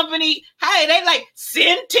my company, hey, they like,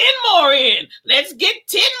 send 10 more in. Let's get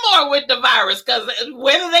 10 more with the virus, because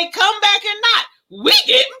whether they come back or not, we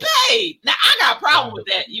getting paid. Now, I got a problem with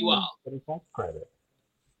that, you all. Tax credit.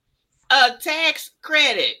 A tax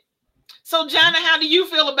credit. So, Jonna, how do you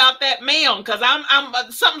feel about that, ma'am? Because I'm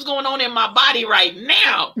something's going on in my body right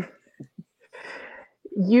now.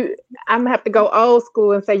 I'm gonna have to go old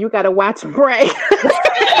school and say you gotta watch and pray.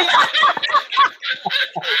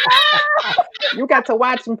 You got to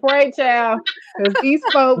watch and pray, child, because these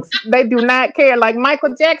folks, they do not care. Like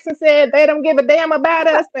Michael Jackson said, they don't give a damn about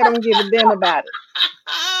us. They don't give a damn about it.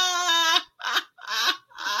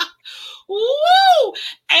 Woo!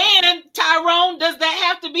 And Tyrone, does that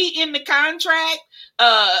have to be in the contract?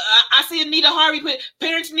 I see Anita Harvey put,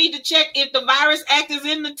 parents need to check if the Virus Act is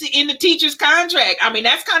in the teacher's contract. I mean,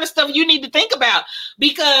 that's kind of stuff you need to think about,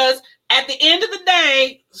 because at the end of the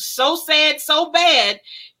day, so sad, so bad,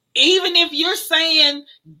 even if you're saying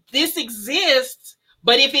this exists,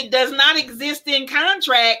 but if it does not exist in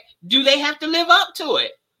contract, do they have to live up to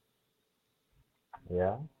it?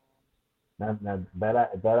 Yeah. That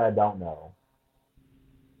I don't know.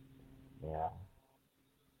 Yeah.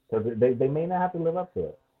 Because they may not have to live up to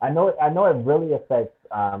it. I know it really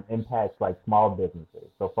impacts like small businesses.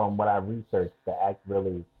 So from what I researched, the act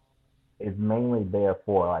really is mainly there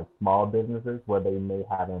for like small businesses where they may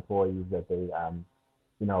have employees that they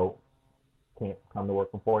can't come to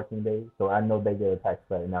work for 14 days. So I know they get a tax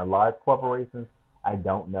credit. Now large corporations, I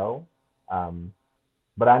don't know.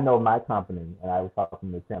 But I know my company, and I was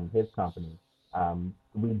talking to Tim, his company,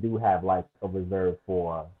 we do have like a reserve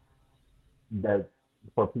for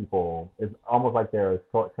people. It's almost like their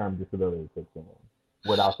short-term disability kicks in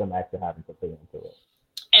without them actually having to pay into it.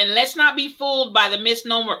 And let's not be fooled by the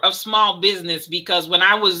misnomer of small business, because when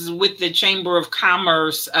I was with the Chamber of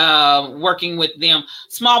Commerce, working with them,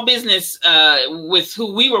 small business with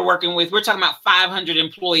who we were working with, we're talking about 500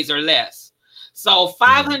 employees or less. So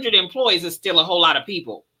 500 employees is still a whole lot of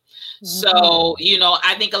people. So,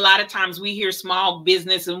 I think a lot of times we hear small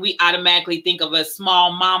business and we automatically think of a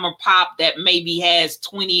small mom or pop that maybe has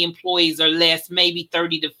 20 employees or less, maybe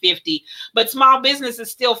 30 to 50, but small business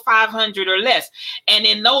is still 500 or less. And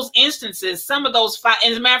in those instances, some of those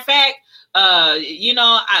as a matter of fact,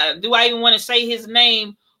 do I even want to say his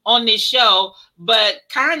name on this show? But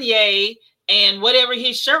Kanye and whatever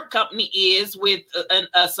his shirt company is with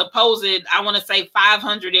a supposed, I want to say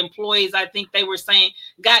 500 employees, I think they were saying,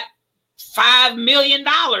 got $5 million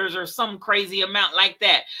or some crazy amount like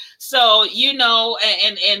that. So,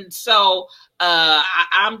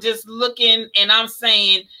 I'm just looking and I'm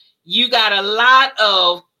saying you got a lot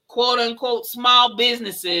of quote unquote small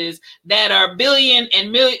businesses that are million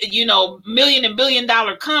and billion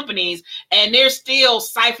dollar companies, and they're still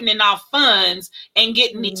siphoning off funds and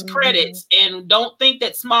getting these credits. And don't think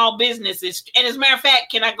that small businesses, and as a matter of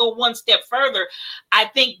fact, can I go one step further? I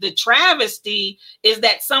think the travesty is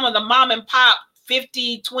that some of the mom and pop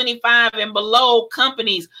 50, 25 and below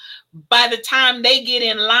companies, by the time they get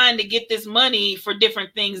in line to get this money for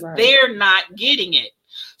different things, they're not getting it.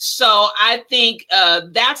 So I think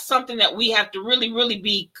that's something that we have to really, really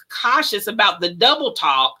be cautious about, the double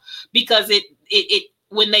talk, because it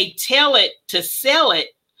when they tell it to sell it,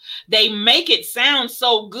 they make it sound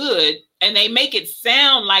so good and they make it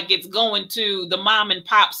sound like it's going to the mom and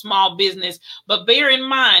pop small business. But bear in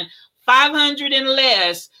mind, 500 and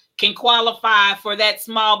less can qualify for that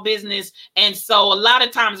small business. And so a lot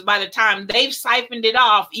of times, by the time they've siphoned it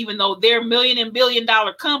off, even though they're million and billion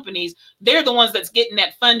dollar companies, they're the ones that's getting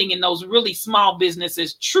that funding. And those really small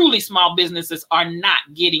businesses, truly small businesses, are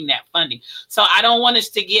not getting that funding. So I don't want us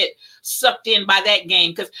to get sucked in by that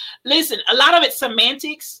game, because listen, a lot of it's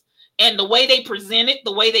semantics. And the way they present it,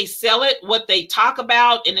 the way they sell it, what they talk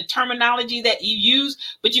about, and the terminology that you use.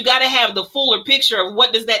 But you got to have the fuller picture of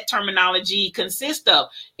what does that terminology consist of.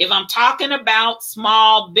 If I'm talking about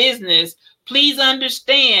small business, please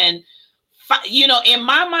understand, in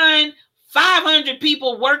my mind, 500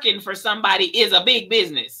 people working for somebody is a big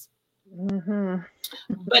business,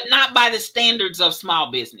 but not by the standards of small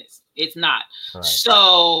business. It's not. Right.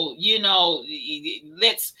 So,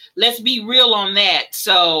 let's be real on that.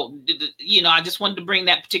 So, I just wanted to bring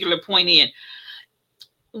that particular point in.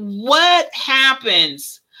 What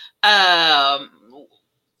happens?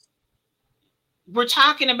 We're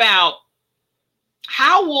talking about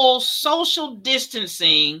how will social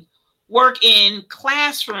distancing work in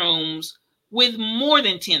classrooms with more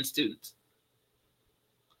than 10 students?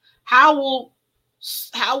 How will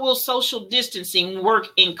social distancing work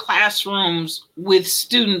in classrooms with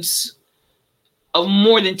students of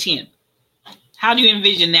more than 10? How do you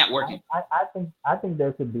envision that working? I think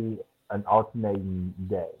there should be an alternating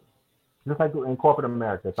day. Just like in corporate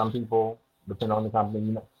America, some people, depending on the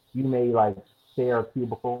company, you may like share a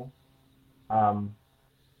cubicle.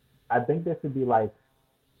 I think there should be like,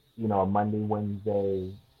 a Monday,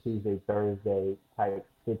 Wednesday, Tuesday, Thursday type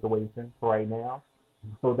situation for right now,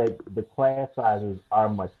 so that the class sizes are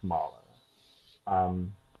much smaller.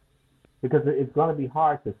 Because it's going to be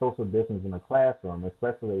hard to social distance in a classroom,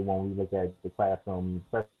 especially when we look at the classroom,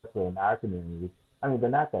 especially in our communities. I mean, they're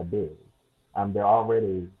not that big. They're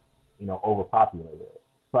already, overpopulated.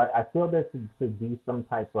 So I feel there should be some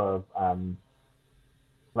type of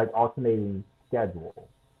like alternating schedule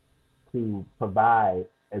to provide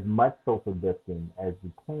as much social distance as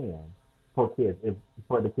you can for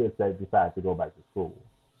the kids that decide to go back to school.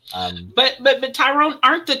 But Tyrone,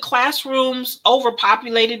 aren't the classrooms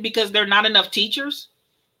overpopulated because there are not enough teachers?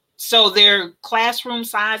 So their classroom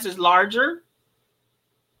size is larger?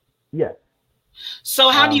 Yes. So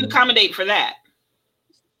how do you accommodate for that?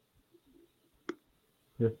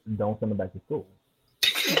 Just don't send them back to school.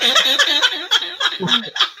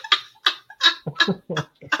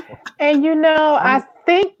 And I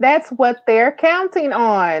think that's what they're counting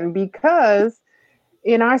on, because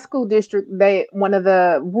in our school district, one of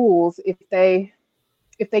the rules, if they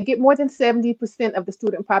get more than 70% of the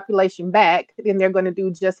student population back, then they're going to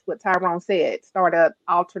do just what Tyrone said, start a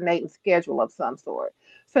alternating schedule of some sort.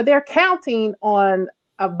 So they're counting on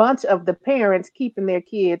a bunch of the parents keeping their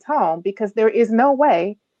kids home, because there is no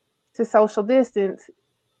way to social distance.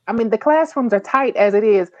 I mean, the classrooms are tight as it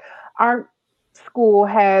is. Our school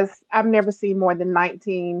I've never seen more than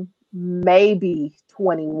 19, maybe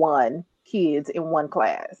 21 kids in one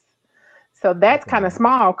class. So that's kind of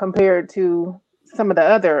small compared to some of the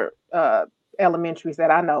other elementaries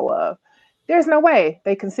that I know of. There's no way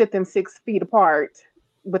they can sit them 6 feet apart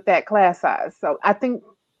with that class size. So I think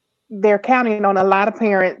they're counting on a lot of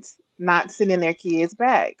parents not sending their kids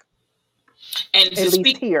back. And at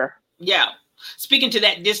least here. Yeah. Speaking to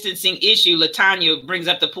that distancing issue, Latanya brings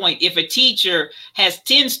up the point. If a teacher has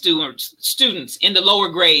 10 students in the lower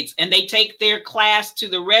grades and they take their class to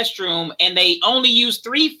the restroom and they only use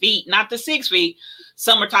 3 feet, not the 6 feet,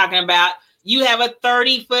 some are talking about, you have a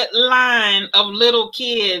 30-foot line of little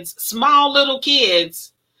kids, small little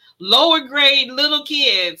kids, lower grade little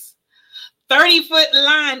kids, 30-foot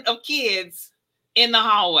line of kids in the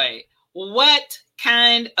hallway. What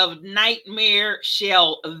kind of nightmare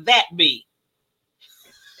shall that be?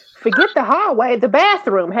 Forget the hallway, the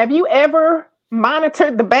bathroom. Have you ever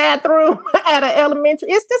monitored the bathroom at an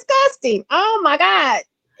elementary? It's disgusting. Oh my God.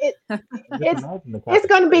 It's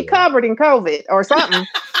going to be covered in COVID or something.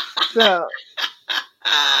 So,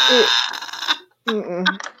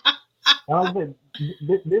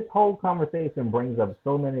 this whole conversation brings up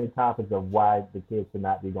so many topics of why the kids should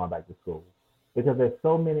not be going back to school. Because there's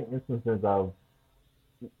so many instances of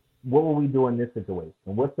what will we do in this situation?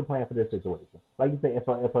 What's the plan for this situation? Like you say, if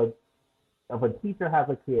a teacher has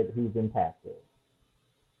a kid who's impacted,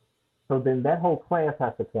 so then that whole class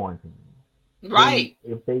has to quarantine. Right.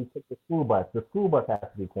 Then if they take the school bus has to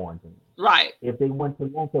be quarantined. Right. If they went to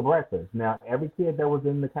lunch or breakfast, now every kid that was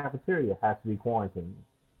in the cafeteria has to be quarantined.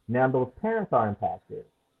 Now those parents are impacted.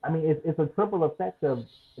 I mean, it's a triple effect of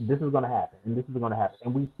this is going to happen and this is going to happen.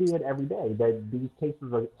 And we see it every day that these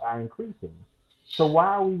cases are increasing. So why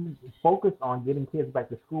are we focused on getting kids back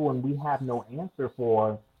to school and we have no answer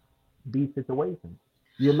for these situations?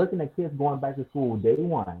 You're looking at kids going back to school day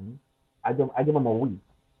one. I give them a week.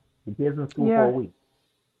 The kids in school for a week.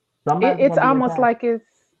 It's almost like it's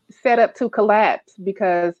set up to collapse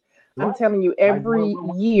because I'm telling you, every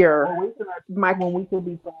year, when we could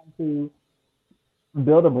be trying to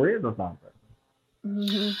build a bridge or something.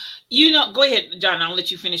 Mm-hmm. You know, go ahead, John. I'll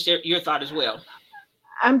let you finish your thought as well.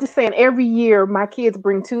 I'm just saying, every year my kids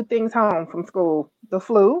bring 2 things home from school: the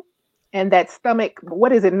flu and that stomach.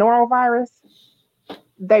 What is it? Norovirus.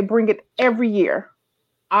 They bring it every year.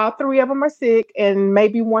 All 3 of them are sick, and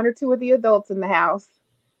maybe 1 or 2 of the adults in the house.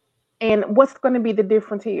 And what's going to be the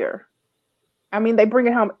difference here? I mean, they bring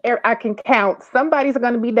it home. I can count. Somebody's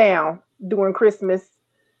going to be down during Christmas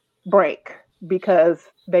break because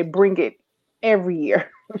they bring it every year.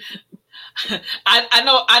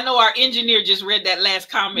 I know our engineer just read that last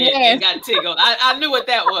comment and got tickled. I knew what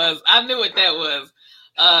that was.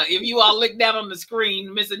 If you all look down on the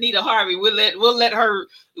screen, Miss Anita Harvey, we'll let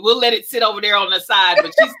it sit over there on the side,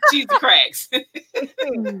 but she's the cracks.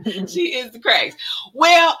 She is the cracks.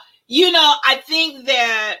 Well, you know, I think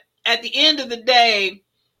that at the end of the day,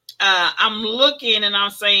 I'm looking and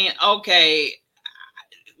I'm saying, okay,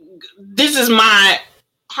 this is my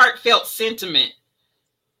heartfelt sentiment.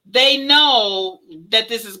 They know that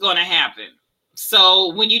this is going to happen.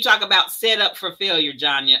 So when you talk about set up for failure,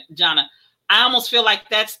 Jonna, I almost feel like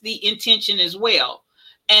that's the intention as well.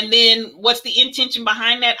 And then what's the intention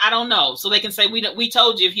behind that? I don't know. So they can say, we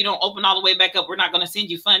told you if you don't open all the way back up, we're not going to send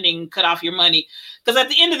you funding, cut off your money. Because at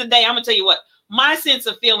the end of the day, I'm going to tell you what, my sense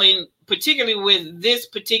of feeling, particularly with this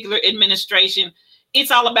particular administration,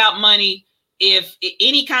 it's all about money. If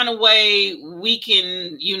any kind of way we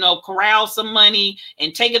can, corral some money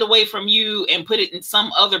and take it away from you and put it in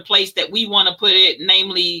some other place that we want to put it,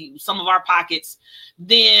 namely some of our pockets,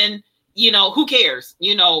 then, who cares?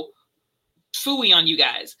 Phooey on you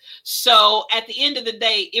guys. So at the end of the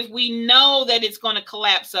day, if we know that it's going to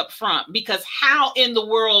collapse up front, because how in the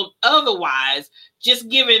world otherwise, just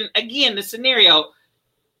given, again, the scenario,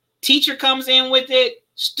 teacher comes in with it,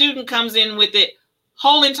 student comes in with it,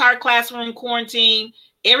 whole entire classroom quarantine,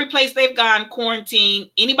 every place they've gone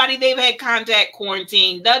quarantine, anybody they've had contact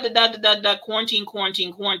quarantine,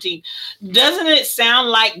 quarantine. Doesn't it sound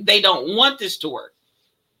like they don't want this to work?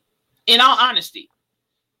 In all honesty.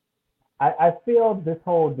 I feel this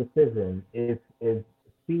whole decision is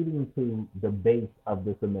feeding to the base of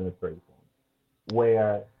this administration,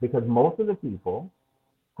 because most of the people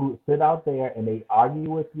who sit out there and they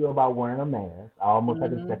argue with you about wearing a mask, I almost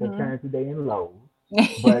had to check a turn today in Lowe's,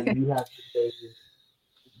 but you have to say,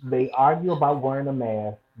 they argue about wearing a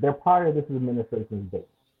mask. They're part of this administration's base.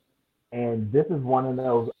 And this is one of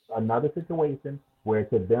those, another situation where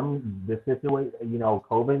to them, the situation,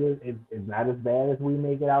 COVID is not as bad as we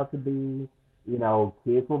make it out to be.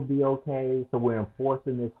 Kids will be okay. So we're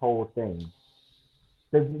enforcing this whole thing.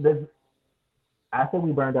 I say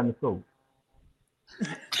we burn down the schools.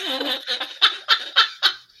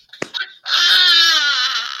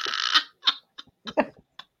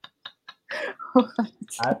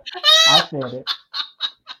 I said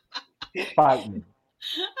it. Fight me.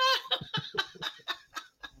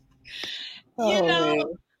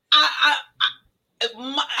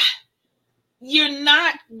 you're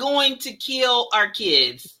not going to kill our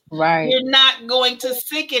kids. Right. You're not going to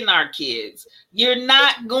sicken our kids. You're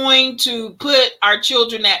not going to put our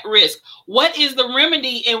children at risk. What is the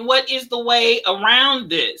remedy and what is the way around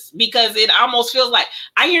this? Because it almost feels like,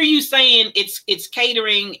 I hear you saying it's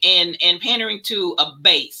catering and pandering to a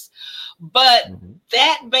base, but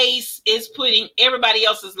that base is putting everybody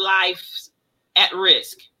else's life at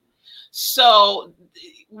risk. So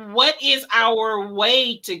what is our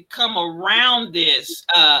way to come around this?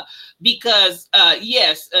 Because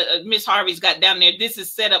yes, Miss Harvey's got down there, this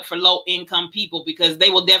is set up for low income people because they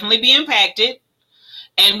will definitely be impacted,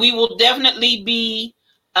 and we will definitely be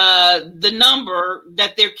the number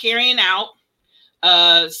that they're carrying out,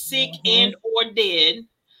 sick and or dead.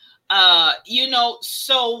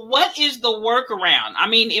 So what is the workaround? I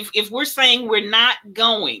mean, if we're saying we're not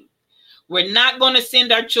going to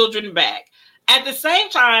send our children back, at the same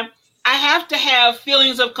time, I have to have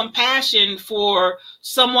feelings of compassion for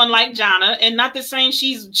someone like Jonna, and not the saying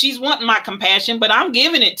she's wanting my compassion, but I'm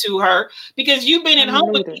giving it to her because you've been at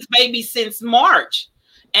home with these babies since March,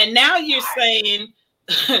 and now you're saying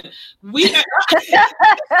we. Wait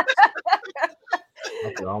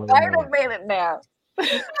a minute now.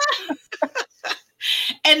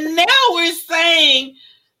 And now we're saying,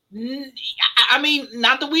 I mean,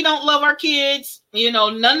 not that we don't love our kids,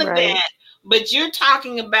 none of that. But you're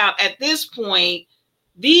talking about at this point,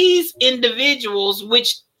 these individuals,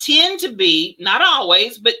 which tend to be, not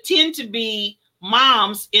always, but tend to be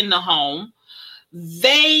moms in the home,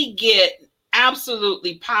 they get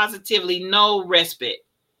absolutely, positively no respite.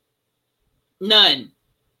 None.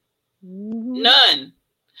 None.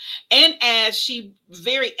 And as she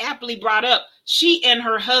very aptly brought up, she and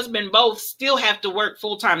her husband both still have to work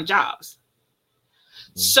full-time jobs.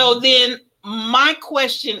 So then my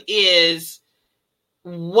question is,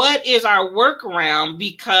 what is our workaround?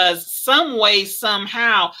 Because some way,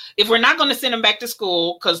 somehow, if we're not going to send them back to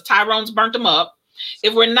school, because Tyrone's burnt them up,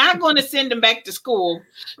 if we're not going to send them back to school,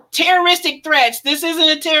 terroristic threats, this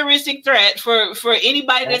isn't a terroristic threat for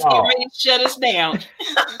anybody that's getting ready to shut us down.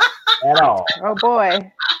 At all. Oh,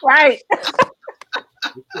 boy. Right.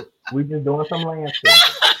 We're just doing some landscaping.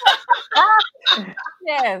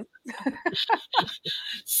 Yes.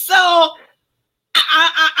 So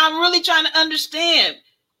I'm really trying to understand,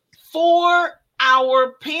 for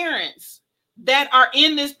our parents that are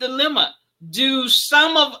in this dilemma, do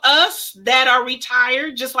some of us that are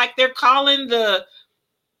retired, just like they're calling the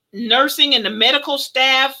nursing and the medical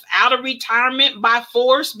staff out of retirement by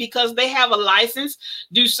force because they have a license,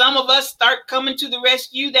 do some of us start coming to the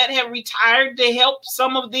rescue that have retired to help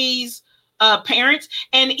some of these parents?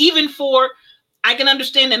 And even for, I can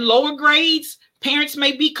understand in lower grades, parents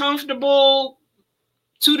may be comfortable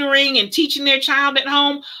tutoring and teaching their child at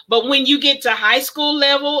home, but when you get to high school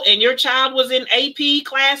level and your child was in AP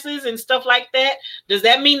classes and stuff like that, does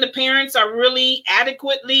that mean the parents are really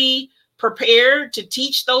adequately prepared to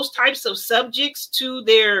teach those types of subjects to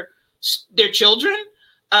their children?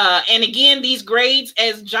 And again, these grades,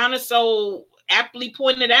 as Jonna so aptly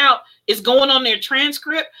pointed out, is going on their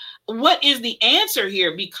transcript. What is the answer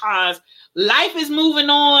here? Because life is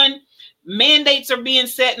moving on, mandates are being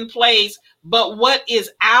set in place, but what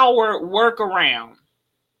is our workaround?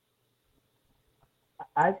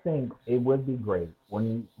 I think it would be great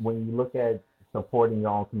when you look at supporting your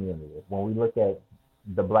own community. When we look at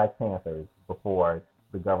the Black Panthers before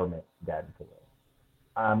the government got into it,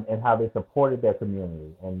 and how they supported their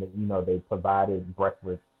community, and they provided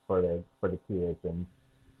breakfast for the kids and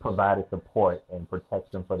provided support and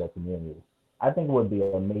protection for their community. I think it would be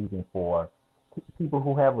amazing for people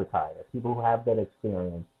who have retired, people who have that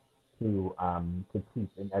experience, to teach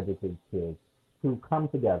and educate kids, to come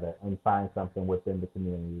together and find something within the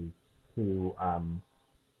community to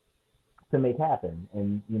make happen.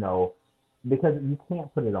 And because you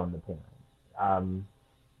can't put it on the parents.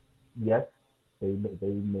 Yes, they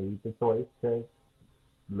made the choice to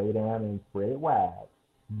lay down and spread it wide,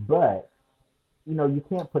 but you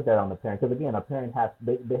can't put that on the parent, because again, a parent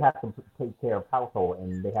they have to take care of household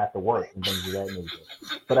and they have to work and things of that nature.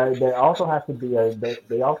 But they also have to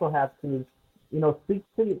they also have to speak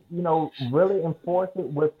to really enforce it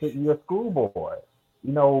with your school board.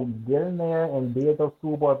 Get in there and be at those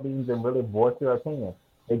school board meetings and really voice your opinion.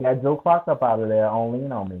 They got Joe Clark up out of there on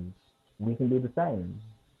Lean on Me. We can do the same.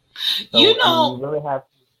 So, you really have.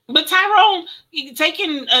 But Tyrone,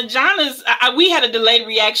 taking Jonna's, we had a delayed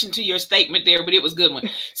reaction to your statement there, but it was a good one.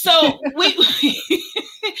 So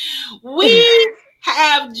we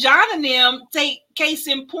have Jonna and them take case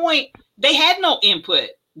in point. They had no input.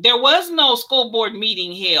 There was no school board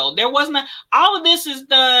meeting held. There wasn't. All of this is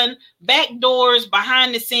done back doors,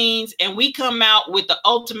 behind the scenes, and we come out with the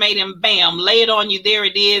ultimatum. Bam, lay it on you. There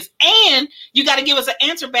it is, and you got to give us an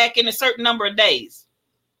answer back in a certain number of days.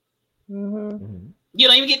 Mm-hmm. You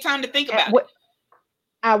don't even get time to think about it.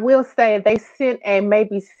 I will say they sent a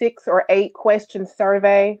maybe 6 or 8 question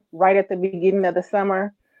survey right at the beginning of the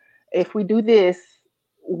summer. If we do this,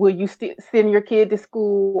 will you send your kid to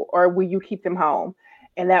school or will you keep them home?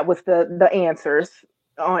 And that was the answers.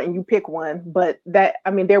 And you pick one. But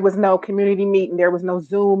there was no community meeting. There was no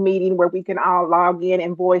Zoom meeting where we can all log in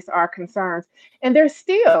and voice our concerns. And there's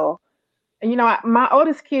still, and my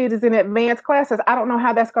oldest kid is in advanced classes. I don't know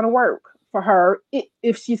how that's going to work for her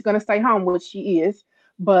if she's going to stay home, which she is.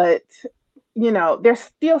 But, there's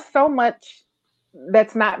still so much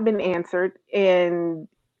that's not been answered. And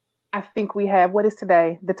I think we have, what is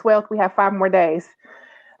today? The 12th, we have 5 more days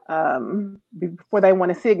before they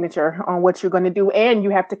want a signature on what you're going to do. And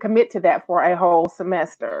you have to commit to that for a whole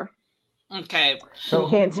semester. Okay. So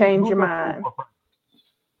you can't change your mind.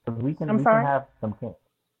 We can have some.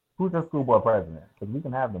 Who's the school board president? Because we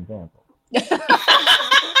can have them canceled.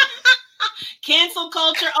 Cancel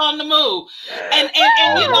culture on the move. And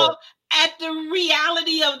at the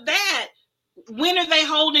reality of that, when are they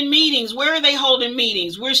holding meetings? Where are they holding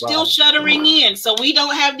meetings? We're still shuttering in. So we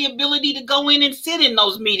don't have the ability to go in and sit in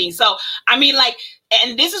those meetings. So, and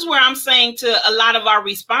this is where I'm saying to a lot of our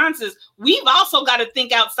responses, we've also got to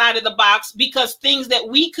think outside of the box, because things that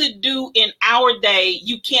we could do in our day,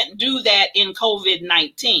 you can't do that in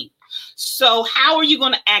COVID-19. So how are you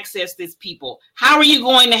going to access this people? How are you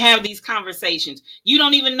going to have these conversations? You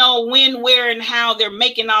don't even know when, where, and how they're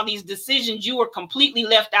making all these decisions. You are completely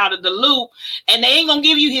left out of the loop, and they ain't going to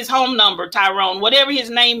give you his home number, Tyrone. Whatever his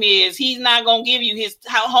name is, he's not going to give you his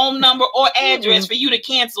home number or address for you to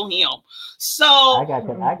cancel him. So I got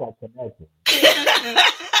connected.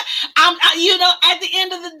 At the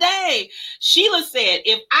end of the day, Sheila said,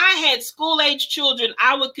 if I had school-age children,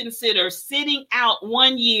 I would consider sitting out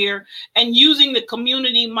 1 year and using the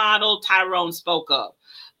community model Tyrone spoke of.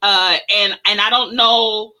 And I don't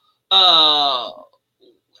know,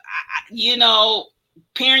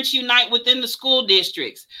 Parents Unite within the school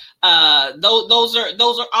districts. Those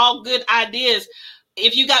are all good ideas.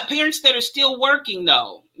 If you got parents that are still working,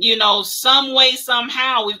 though, some way,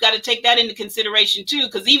 somehow, we've got to take that into consideration too.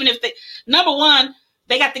 Because even if number one,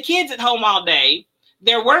 they got the kids at home all day,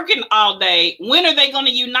 they're working all day. When are they going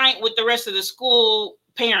to unite with the rest of the school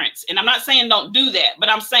parents? And I'm not saying don't do that, but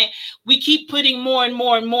I'm saying we keep putting more and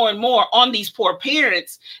more and more and more on these poor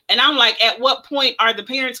parents. And I'm like, at what point are the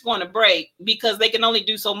parents going to break? Because they can only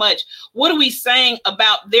do so much. What are we saying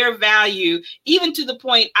about their value? Even to the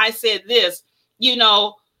point I said this,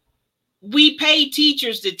 we pay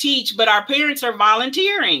teachers to teach, but our parents are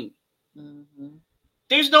volunteering. Mm-hmm.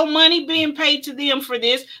 There's no money being paid to them for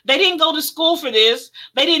this. They didn't go to school for this.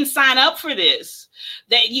 They didn't sign up for this.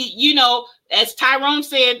 That as Tyrone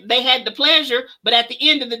said, they had the pleasure, but at the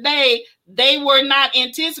end of the day, they were not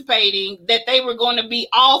anticipating that they were going to be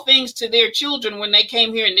all things to their children when they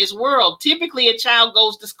came here in this world. Typically, a child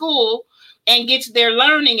goes to school and gets their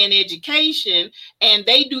learning and education, and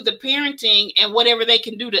they do the parenting and whatever they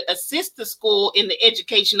can do to assist the school in the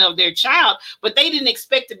education of their child. But they didn't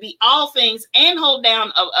expect to be all things and hold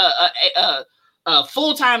down a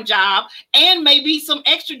full-time job and maybe some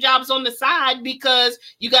extra jobs on the side, because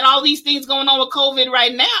you got all these things going on with COVID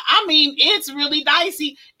right now. It's really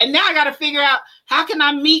dicey. And now I got to figure out, how can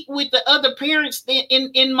I meet with the other parents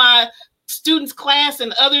in my students class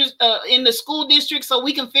and others in the school district so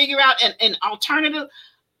we can figure out an alternative?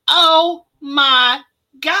 Oh my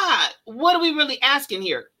God, what are we really asking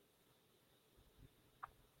here?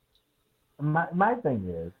 My thing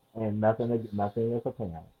is, and nothing is a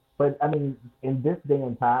parent, but in this day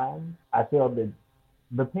and time, I feel that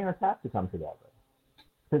the parents have to come together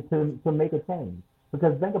to make a change.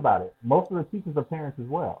 Because think about it, most of the teachers are parents as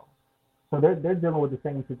well, so they're dealing with the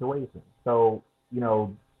same situation. So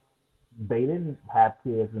they didn't have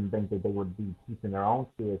kids and think that they would be teaching their own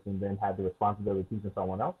kids and then have the responsibility of teaching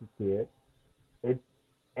someone else's kids.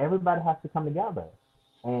 Everybody has to come together,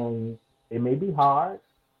 and it may be hard,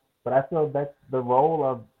 but I feel that's the role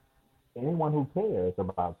of anyone who cares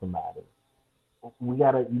about somebody. We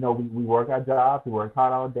gotta, we work our jobs, we work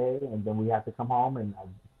hard all day, and then we have to come home and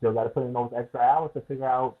still got to put in those extra hours to figure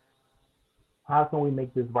out how can we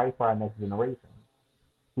make this right for our next generation.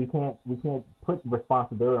 We can't put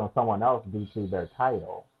responsibility on someone else due to their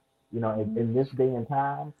title. In this day and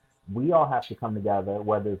time, we all have to come together,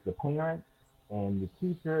 whether it's the parents and the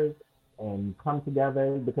teachers, and come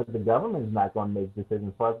together, because the government is not going to make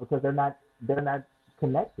decisions for us, because they're not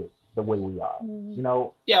connected the way we are. Mhm. You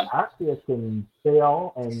know, Yeah. our kids can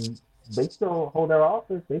fail and they still hold their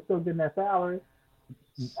office, they still getting their salary.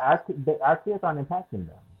 Our kids aren't impacting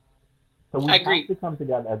them. So we I have agree. to come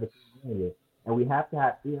together as a community, and we have to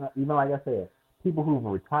have, even like I said, people who've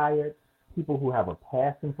retired, people who have a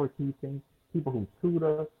passion for teaching, people who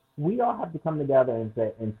tutor. We all have to come together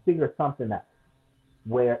and figure something out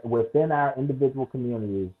where within our individual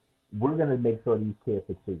communities, we're going to make sure these kids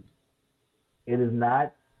succeed. It is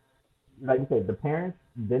not, like you said, the parents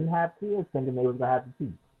didn't have kids thinking they was going to have to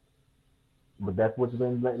teach. But that's what's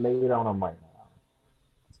been laid on them right now.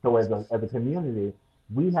 So as a community,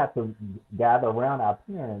 we have to gather around our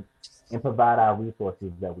parents and provide our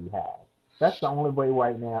resources that we have. That's the only way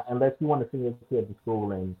right now, unless you want to send your kid to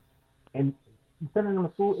school and sending them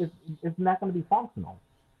to school is not going to be functional.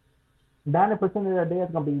 90% of their day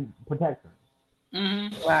is going to be protection.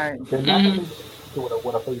 Mm-hmm. Right. They're not going to be able to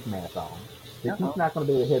with a face mask on. The teacher's Uh-oh. not going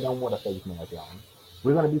to be able to hit them with a face mask on.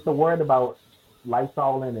 We're going to be so worried about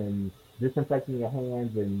Lysoling and disinfecting your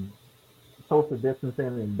hands and social distancing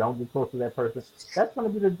and don't get close to that person. That's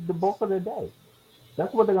going to be the bulk of their day.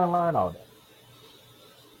 That's what they're going to learn all day.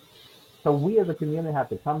 So we as a community have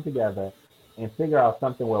to come together and figure out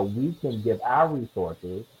something where we can give our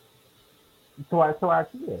resources to our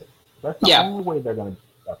kids. That's the Yeah. only way they're going to be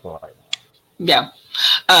successful right now. Yeah.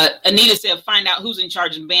 Anita said, find out who's in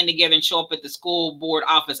charge and band together and show up at the school board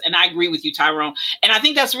office. And I agree with you, Tyrone. And I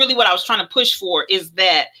think that's really what I was trying to push for, is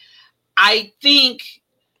that I think,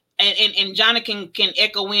 and Jonathan can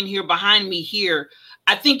echo in here behind me here.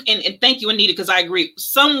 I think, and thank you, Anita, because I agree.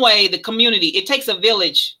 Some way the community, it takes a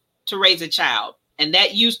village to raise a child. And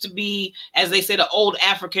that used to be, as they said, an old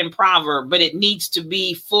African proverb, but it needs to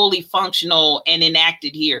be fully functional and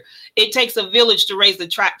enacted here. It takes a village to raise the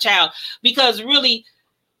child, because really,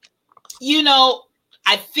 you know,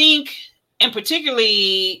 I think, and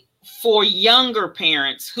particularly for younger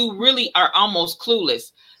parents who really are almost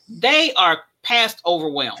clueless, they are past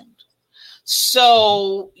overwhelmed.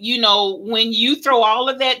 So, you know, when you throw all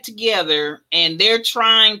of that together and they're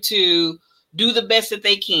trying to do the best that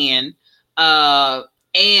they can,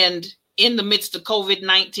 and in the midst of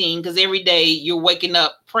COVID-19, because every day you're waking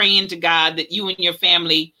up praying to God that you and your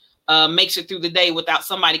family makes it through the day without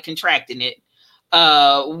somebody contracting it,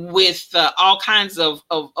 with all kinds of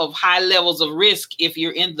high levels of risk if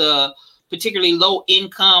you're in the particularly low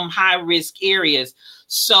income, high risk areas.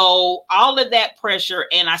 So all of that pressure,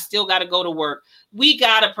 and I still got to go to work. We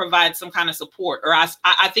got to provide some kind of support, or I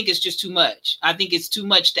think it's just too much. I think it's too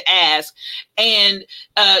much to ask. And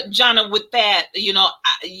Jonna, with that, you know,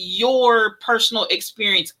 your personal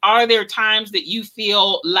experience, are there times that you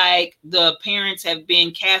feel like the parents have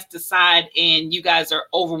been cast aside and you guys are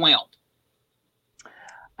overwhelmed?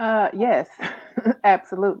 Yes,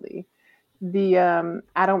 absolutely.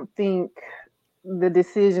 I don't think the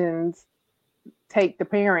decisions take the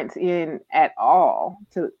parents in at all,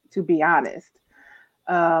 to be honest.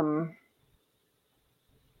 I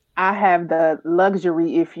have the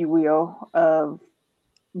luxury, if you will, of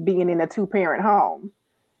being in a 2-parent home.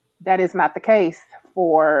 That is not the case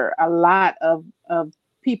for a lot of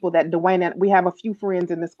people that Dwayne and we have a few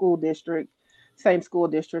friends in the school district, same school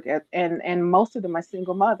district, and most of them are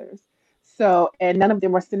single mothers. So, and none of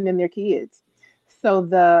them are sending their kids. So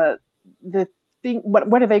the thing,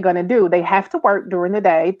 what are they going to do? They have to work during the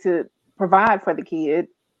day to provide for the kid,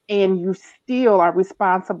 and you still are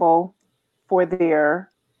responsible for their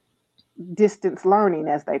distance learning,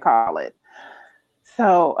 as they call it.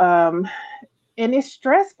 So, and it's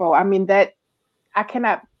stressful. I mean, that I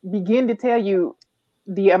cannot begin to tell you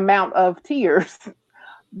the amount of tears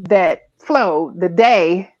that flow the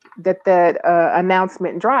day that the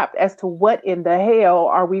announcement dropped as to what in the hell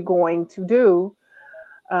are we going to do,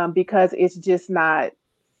 because it's just not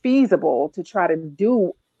feasible to try to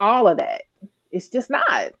do all of that. It's just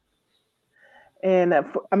not. And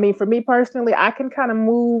I mean, for me personally, I can kind of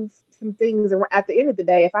move some things around. At the end of the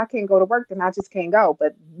day, if I can't go to work, then I just can't go.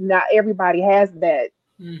 But not everybody has that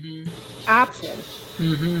option.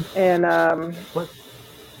 And But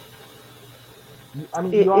I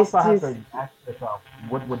mean, you also have to ask yourself,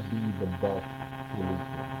 what would be the best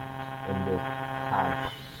solution in this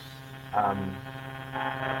time?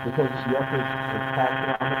 Because yes, it's taxing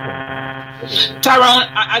on the parents. Tyrone,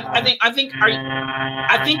 I think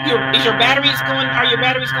is your batteries going? Are your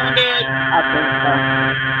batteries going dead? I think so.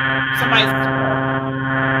 Somebody's.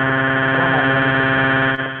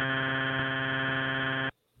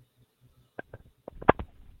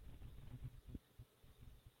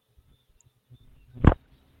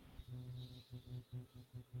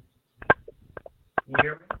 You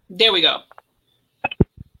hear me? There we go.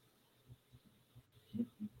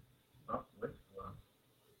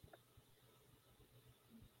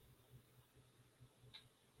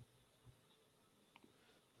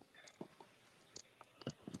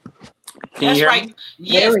 That's right. Me?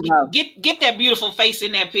 Yes, get that beautiful face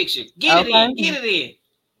in that picture. Get it in. Get it in.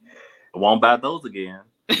 I won't buy those again.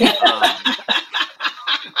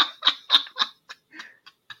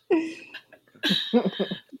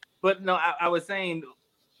 But no, I was saying,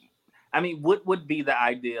 I mean, what would be the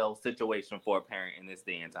ideal situation for a parent in this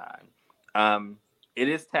day and time? It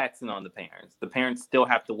is taxing on the parents. The parents still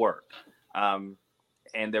have to work.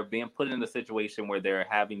 And they're being put in a situation where they're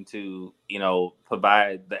having to,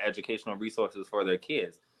 provide the educational resources for their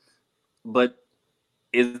kids. But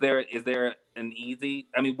is there an easy,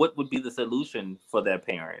 what would be the solution for that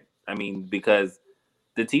parent? Because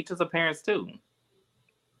the teachers are parents too.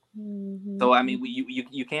 Mm-hmm. So,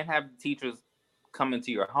 you can't have teachers come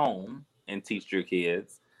into your home and teach your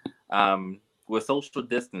kids with social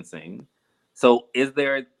distancing. So is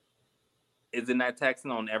it not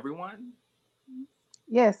taxing on everyone?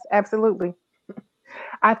 Yes, absolutely.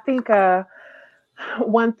 I think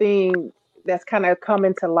one thing that's kind of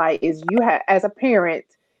coming to light is as a parent,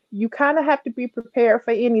 you kind of have to be prepared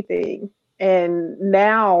for anything. And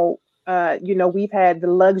now, we've had the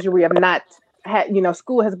luxury of not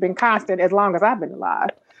school has been constant as long as I've been alive.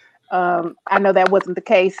 I know that wasn't the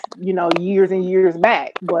case, years and years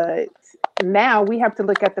back, but now we have to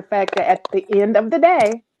look at the fact that at the end of the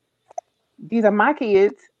day, these are my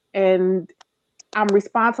kids and I'm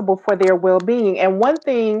responsible for their well-being. And one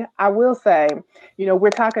thing I will say, we're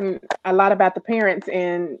talking a lot about the parents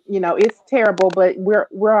and, it's terrible, but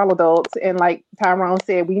we're all adults. And like Tyrone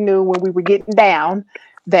said, we knew when we were getting down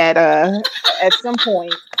that at some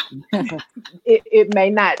point it may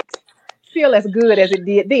not feel as good as it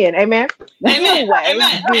did then. Amen. Anyway,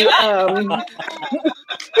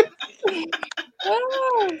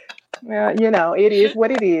 well, it is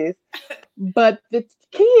what it is. But the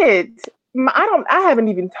kids, I haven't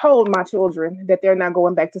even told my children that they're not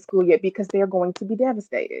going back to school yet because they're going to be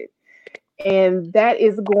devastated. And that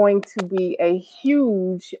is going to be a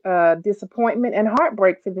huge disappointment and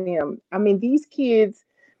heartbreak for them. These kids,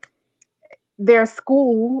 their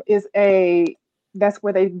school is that's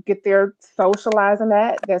where they get their socializing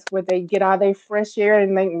at. That's where they get all their fresh air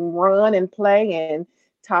and they can run and play and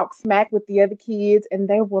talk smack with the other kids. And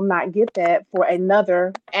they will not get that for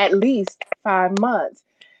another at least 5 months.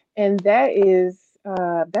 And that is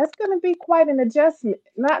that's going to be quite an adjustment.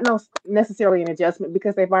 Not necessarily an adjustment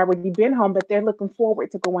because they've already been home, but they're looking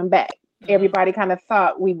forward to going back. Mm-hmm. Everybody kind of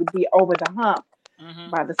thought we would be over the hump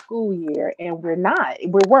by the school year, and we're not.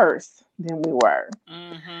 We're worse than we were.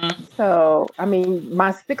 Mm-hmm. So,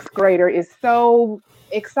 my 6th grader is so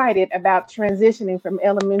excited about transitioning from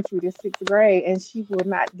elementary to 6th grade, and she will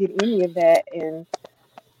not get any of that. And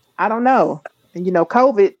I don't know. And,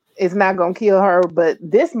 COVID is not going to kill her, but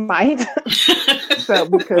this might. So,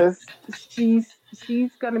 because she's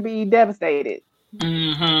going to be devastated.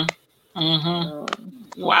 Mm-hmm.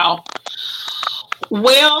 Mm-hmm. Wow.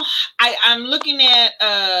 Well, I'm looking at,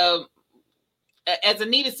 as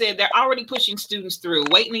Anita said, they're already pushing students through.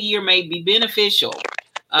 Waiting a year may be beneficial.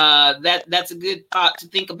 That's a good thought to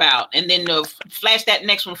think about. And then flash that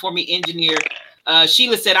next one for me, engineer.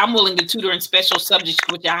 Sheila said, I'm willing to tutor in special subjects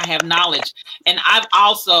which I have knowledge. And I've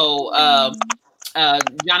also,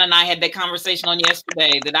 John and I had that conversation on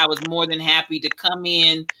yesterday that I was more than happy to come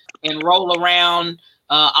in and roll around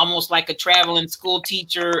almost like a traveling school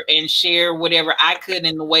teacher and share whatever I could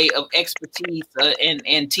in the way of expertise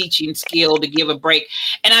and teaching skill to give a break.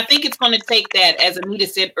 And I think it's going to take that, as Anita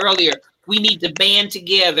said earlier, we need to band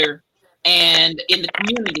together and in the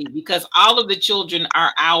community, because all of the children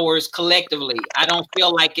are ours collectively. I don't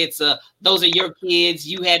feel like it's those are your kids,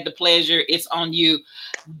 you had the pleasure, it's on you.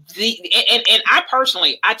 And I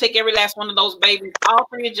personally, I take every last one of those babies. All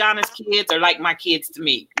 3 of Jonna's kids are like my kids to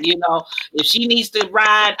me. If she needs to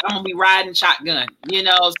ride, I'm gonna be riding shotgun.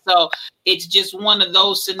 So it's just one of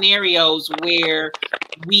those scenarios where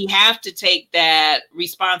we have to take that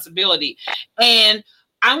responsibility. And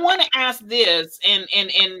I want to ask this, and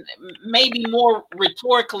maybe more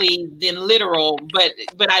rhetorically than literal, but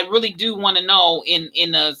I really do want to know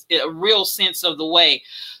in a real sense of the way.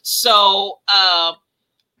 So I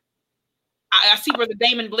see Brother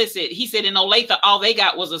Damon Blissett. He said in Olathe, all they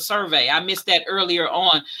got was a survey. I missed that earlier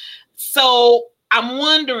on. So I'm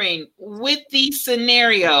wondering, with these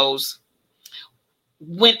scenarios,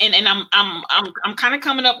 I'm kind of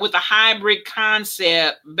coming up with a hybrid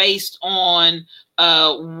concept based on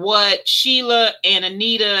what Sheila and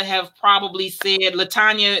Anita have probably said.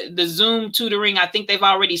 Latanya, the Zoom tutoring, I think they've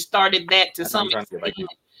already started that to some extent.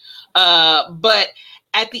 But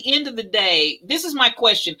at the end of the day, this is my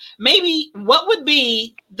question. Maybe what would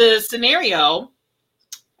be the scenario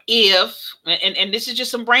if, and this is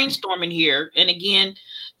just some brainstorming here, and again,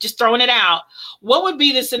 just throwing it out. What would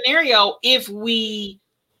be the scenario if we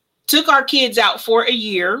took our kids out for a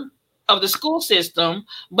year of the school system,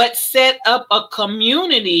 but set up a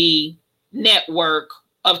community network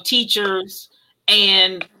of teachers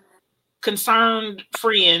and concerned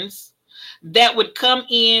friends that would come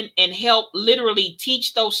in and help literally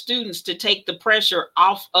teach those students to take the pressure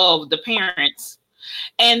off of the parents,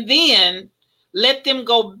 and then let them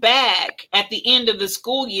go back at the end of the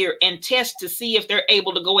school year and test to see if they're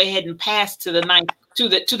able to go ahead and pass to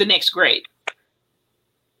the next grade?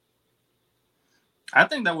 I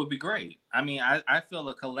think that would be great. I mean, I feel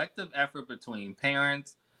a collective effort between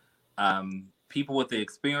parents, people with the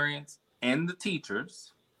experience, and the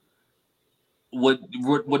teachers would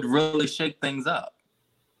really shake things up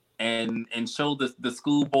and show the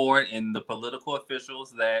school board and the political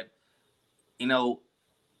officials that,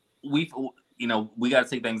 we got to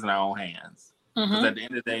take things in our own hands. Because at the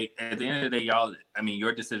end of the day, y'all, I mean,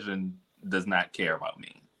 your decision does not care about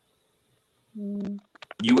me.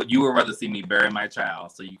 You would rather see me bury my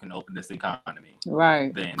child so you can open this economy,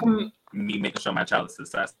 right, than me making sure my child is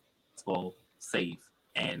successful, safe,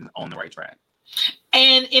 and on the right track.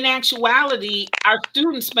 And in actuality, our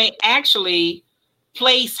students may actually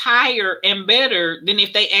place higher and better than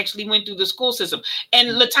if they actually went through the school system.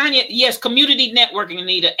 And Latanya, yes, community networking,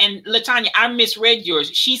 Anita. And Latanya, I misread yours.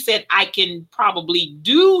 She said I can probably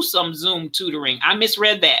do some Zoom tutoring. I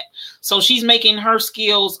misread that. So she's making her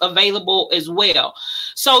skills available as well.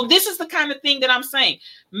 So this is the kind of thing that I'm saying.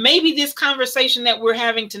 Maybe this conversation that we're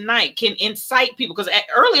having tonight can incite people, because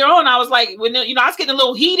earlier on I was like, I was getting a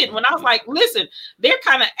little heated when I was like, listen, they're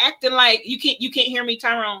kind of acting like you can't hear me,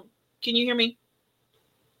 Tyrone. Can you hear me?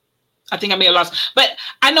 I think I may have lost. But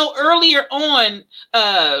I know earlier on,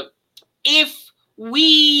 if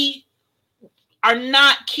we are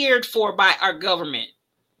not cared for by our government,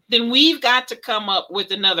 then we've got to come up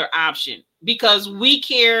with another option, because we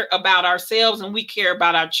care about ourselves and we care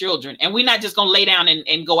about our children. And we're not just going to lay down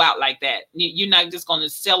and go out like that. You're not just going to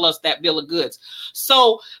sell us that bill of goods.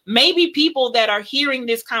 So maybe people that are hearing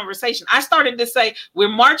this conversation, I started to say, we're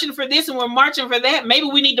marching for this and we're marching for that. Maybe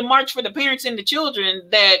we need to march for the parents and the children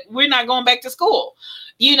that we're not going back to school.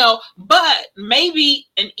 But maybe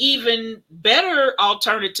an even better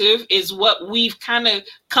alternative is what we've kind of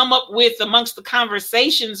come up with amongst the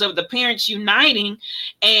conversations of the parents uniting.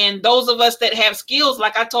 And those of us that have skills,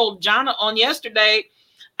 like I told Jonna on yesterday,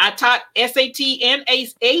 I taught SAT and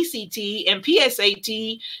ACT and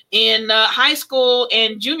PSAT in high school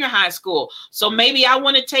and junior high school. So maybe I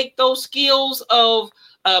want to take those skills of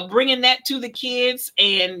bringing that to the kids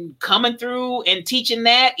and coming through and teaching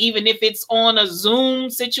that, even if it's on a Zoom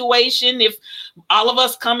situation, if all of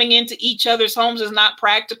us coming into each other's homes is not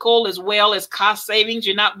practical, as well as cost savings,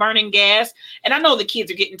 you're not burning gas. And I know the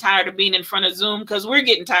kids are getting tired of being in front of Zoom, because we're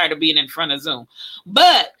getting tired of being in front of Zoom.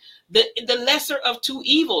 But the lesser of two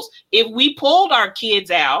evils, if we pulled our kids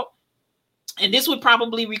out, and this would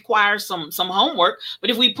probably require some homework,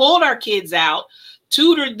 but if we pulled our kids out,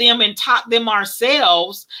 tutored them and taught them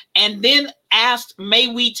ourselves, and then asked, may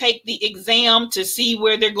we take the exam to see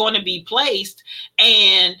where they're going to be placed,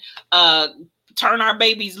 and turn our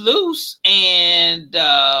babies loose, and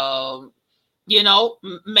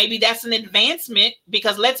maybe that's an advancement.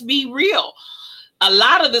 Because let's be real, a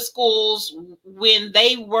lot of the schools, when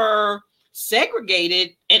they were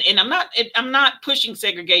segregated, and I'm not pushing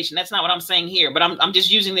segregation, that's not what I'm saying here, but I'm just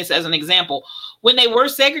using this as an example. When they were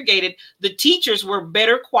segregated, the teachers were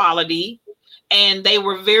better quality, and they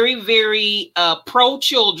were very, very pro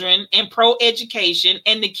children and pro education,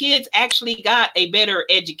 and the kids actually got a better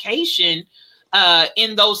education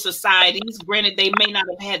in those societies. Granted, they may not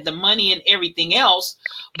have had the money and everything else,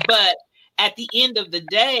 but at the end of the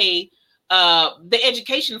day, the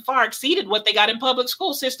education far exceeded what they got in public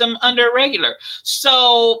school system under a regular.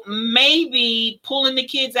 So maybe pulling the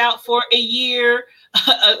kids out for a year,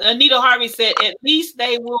 Anita Harvey said, at least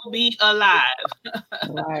they will be alive.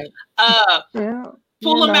 Right.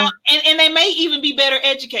 Pull them out, and they may even be better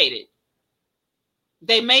educated.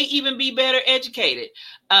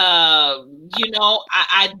 I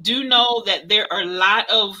do know that there are a lot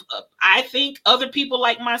of, I think, other people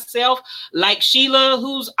like myself, like Sheila,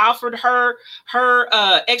 who's offered her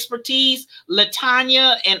expertise,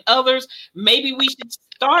 Latanya and others. Maybe we should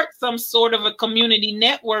start some sort of a community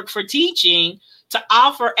network for teaching to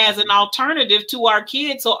offer as an alternative to our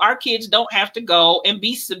kids, so our kids don't have to go and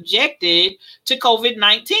be subjected to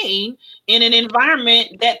COVID-19 in an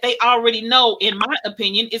environment that they already know, in my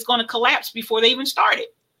opinion, is going to collapse before they even started.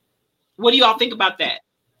 What do you all think about that?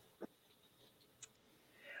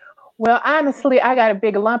 Well, honestly, I got a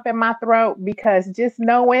big lump in my throat, because just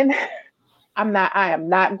knowing I am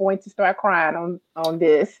not going to start crying on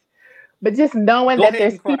this. But just knowing Go that ahead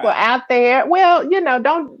there's and cry. people out there, well,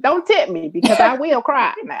 don't tempt me because I will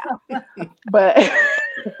cry now. But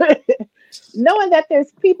knowing that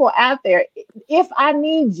there's people out there, if I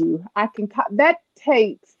need you, I can that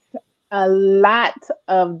takes a lot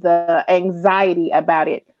of the anxiety about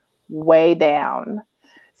it way down.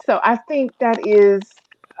 So I think that is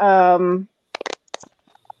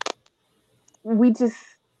we just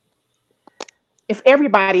if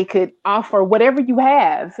everybody could offer whatever you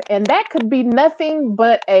have, and that could be nothing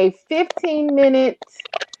but a 15-minute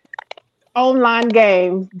online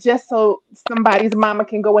game just so somebody's mama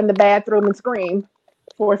can go in the bathroom and scream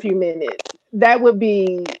for a few minutes. That would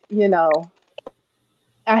be,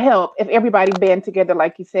 a help if everybody band together,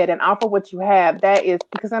 like you said, and offer what you have. That is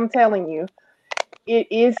because I'm telling you, it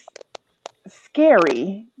is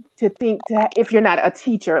scary to think if you're not a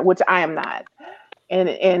teacher, which I am not.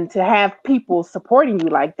 And to have people supporting you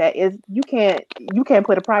like that is you can't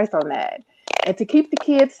put a price on that. And to keep the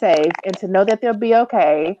kids safe and to know that they'll be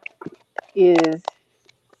okay is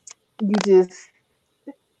you just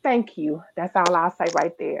thank you. That's all I'll say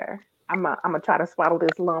right there. I'm gonna try to swallow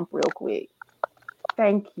this lump real quick.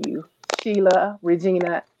 Thank you, Sheila,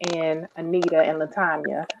 Regina, and Anita and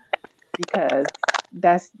Latanya, because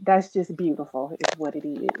that's just beautiful. Is what it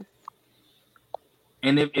is.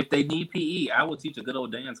 And if they need PE, I will teach a good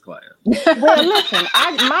old dance class. Well, listen,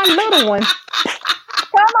 my little one.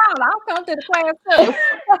 Come on, I'll come to the class too.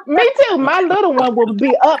 Me too. My little one will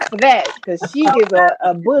be up for that because she is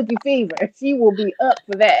a boogie fever. She will be up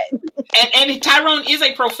for that. And Tyrone is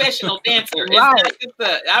a professional dancer. It's Right. not just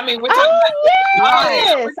we're talking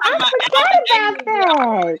Yes, about I forgot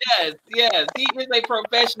about that. yes. He is a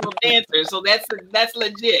professional dancer, so that's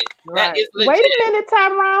legit. That Right. is legit. Wait a minute,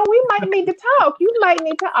 Tyrone. We might need to talk. You might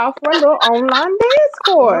need to offer a little online dance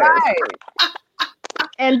course. Right.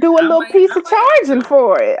 And do a little piece of charging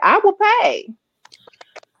for it. I will pay.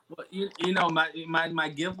 Well, you know, my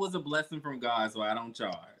gift was a blessing from God, so I don't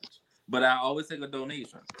charge. But I always take a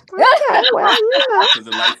donation. Okay, well, Because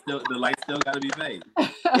the light still got to be paid.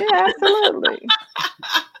 yeah, absolutely.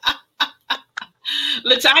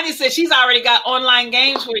 Latanya said she's already got online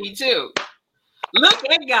games for you too. Look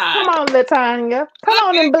at God. Come on, Latanya. Come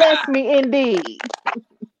on and bless me indeed.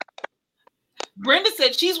 Brenda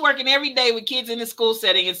said she's working every day with kids in the school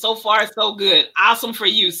setting, and so far so good. Awesome for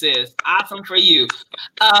you, sis. Awesome for you.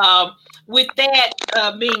 With that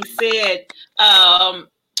being said,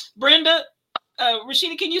 Brenda,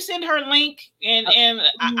 Rashida, can you send her a link? And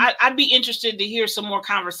I'd be interested to hear some more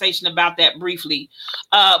conversation about that briefly.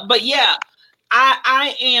 But yeah,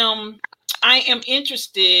 I am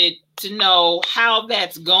interested to know how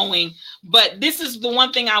that's going. But this is the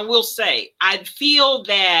one thing I will say. I feel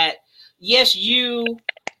that yes, you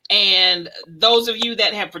and those of you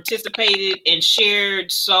that have participated and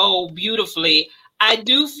shared so beautifully, I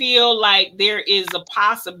do feel like there is a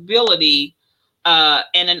possibility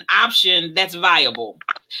and an option that's viable.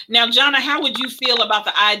 Now, Jonna, how would you feel about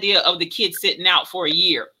the idea of the kids sitting out for a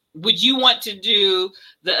year? Would you want to do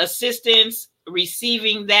the assistance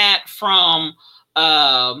receiving that from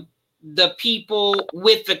the people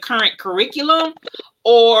with the current curriculum?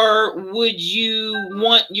 Or would you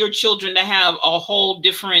want your children to have a whole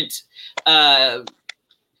different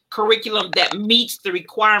curriculum that meets the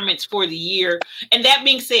requirements for the year? And that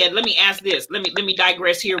being said, let me ask this. Let me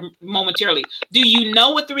digress here momentarily. Do you know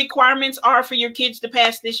what the requirements are for your kids to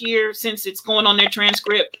pass this year since it's going on their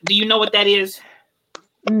transcript? Do you know what that is?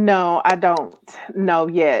 No, I don't know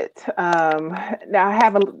yet. Now I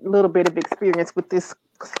have a little bit of experience with this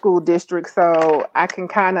school district, so I can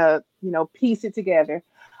kind of, piece it together.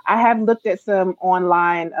 I have looked at some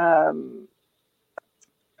online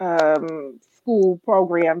school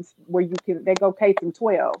programs where they go K through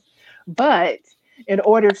 12, but in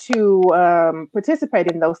order to participate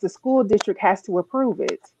in those, the school district has to approve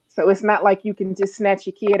it. So it's not like you can just snatch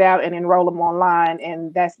your kid out and enroll them online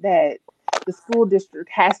and that's that. The school district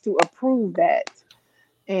has to approve that,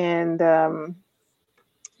 and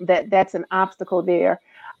that's an obstacle there.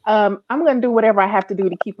 I'm going to do whatever I have to do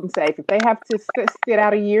to keep them safe. If they have to sit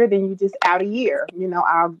out a year, then you just out a year.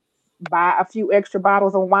 I'll buy a few extra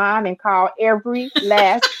bottles of wine and call every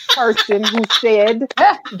last person who said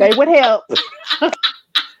they would help.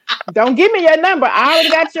 Don't give me your number. I already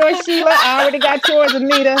got yours, Sheila. I already got yours,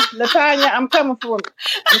 Anita. Latanya, I'm coming for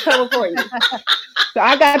you. So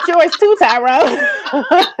I got yours too, Tyrone.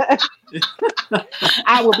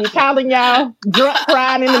 I will be calling y'all drunk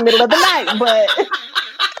crying in the middle of the night, but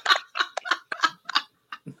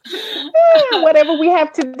whatever we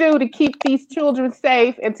have to do to keep these children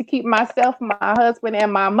safe and to keep myself, my husband,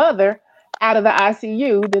 and my mother out of the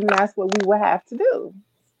ICU, then that's what we will have to do.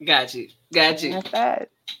 Got you. That's that.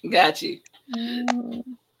 Got you. Mm.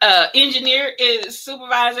 Engineer is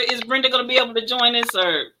supervisor. Is Brenda going to be able to join us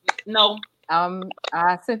or no?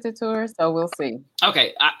 I sent it to her, so we'll see.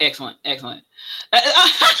 Okay, excellent.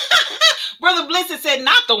 Brother Bliss said,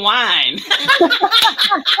 not the wine.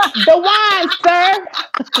 The wine, sir.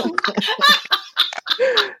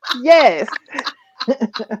 Yes.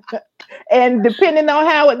 And depending on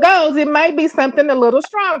how it goes, it might be something a little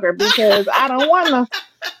stronger because I don't want a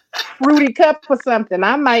fruity cup or something.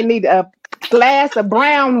 I might need a glass of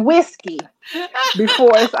brown whiskey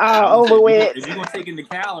before it's all over with. If you're going to take in the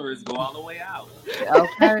calories, go all the way out.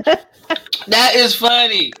 Okay. That is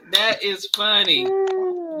funny.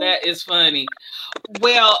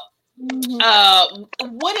 Well,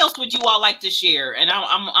 what else would you all like to share? And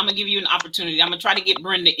I'm gonna give you an opportunity. I'm gonna try to get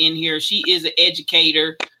Brenda in here. She is an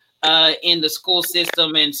educator in the school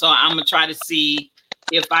system, and so I'm gonna try to see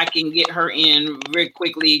if I can get her in very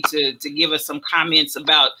quickly to give us some comments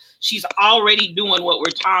about. She's already doing what we're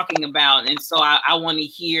talking about, and so I want to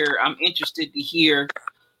hear. I'm interested to hear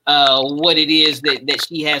what it is that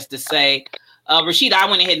she has to say. Rashida, I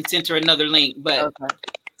went ahead and sent her another link, but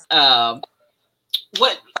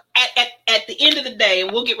what at the end of the day,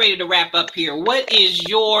 and we'll get ready to wrap up here. What is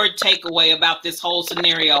your takeaway about this whole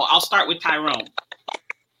scenario? I'll start with Tyrone.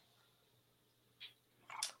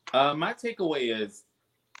 My takeaway is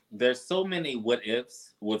there's so many what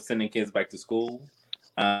ifs with sending kids back to school.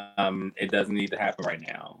 It doesn't need to happen right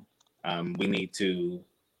now. We need to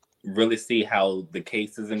really see how the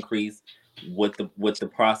cases increase, what the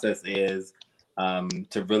process is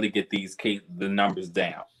to really get the numbers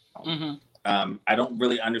down. Mm-hmm. I don't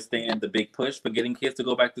really understand the big push for getting kids to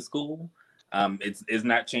go back to school. It's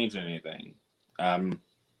not changing anything.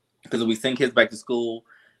 Because if we send kids back to school,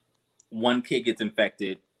 one kid gets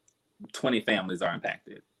infected, 20 families are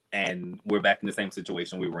impacted, and we're back in the same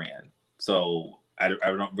situation we were in. So I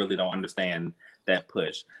don't understand that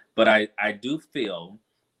push. But I do feel,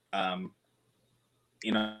 I'm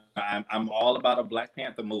all about a Black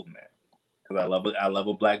Panther movement because I love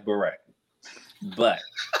a black beret. But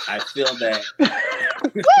I feel that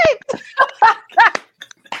What?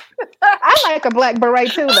 I like a black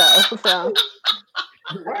beret too, though. So.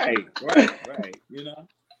 right.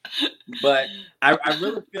 But I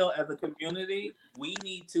really feel as a community we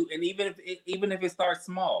need to, and even if it starts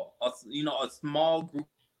small, a small group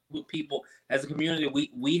of people as a community,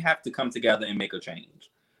 we have to come together and make a change.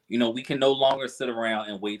 We can no longer sit around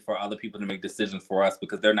and wait for other people to make decisions for us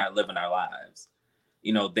because they're not living our lives.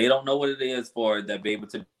 They don't know what it is for that baby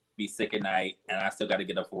to be sick at night and I still got to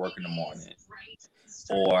get up for work in the morning.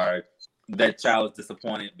 Or that child is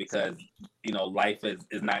disappointed because, life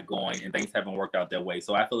is not going and things haven't worked out that way.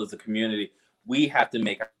 So I feel as a community, we have to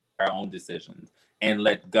make our own decisions and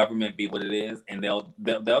let government be what it is. And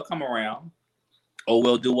they'll come around, or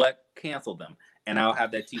we'll do what? Cancel them. And I'll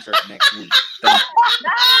have that t-shirt next week.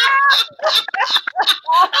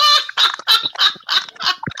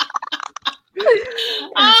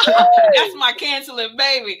 That's my canceling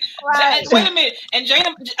baby. Right. Wait a minute. And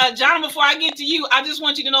John, before I get to you, I just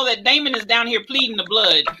want you to know that Damon is down here pleading the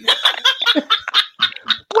blood.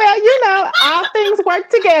 Well, all things work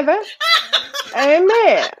together.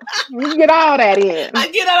 Amen. You get all that in. I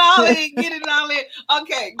get it all in.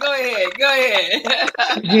 Okay, go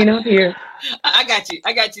ahead. Gina here. I got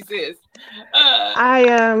you, sis.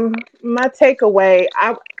 My takeaway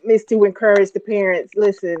is to encourage the parents.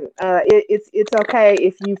 Listen, it's okay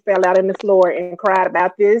if you fell out on the floor and cried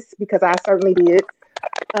about this, because I certainly did.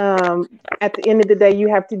 At the end of the day, you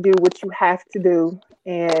have to do what you have to do,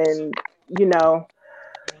 and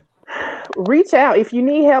reach out. If you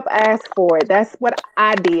need help, ask for it. That's what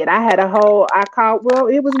I did.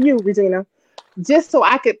 It was you, Regina, just so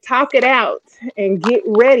I could talk it out and get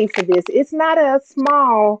ready for this. It's not a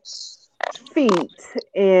small feat,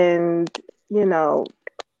 and you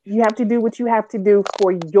have to do what you have to do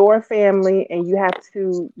for your family, and you have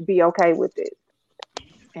to be okay with it.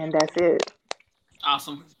 And that's it.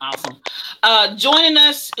 Awesome. Joining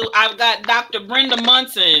us, I've got Dr. Brenda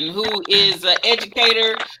Munson, who is an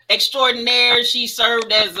educator extraordinaire. She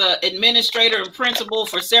served as an administrator and principal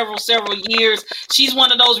for several years. She's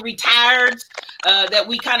one of those retireds that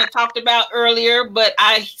we kind of talked about earlier, but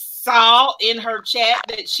I saw in her chat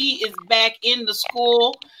that she is back in the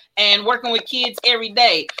school and working with kids every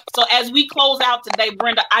day. So as we close out today,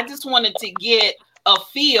 Brenda, I just wanted to get a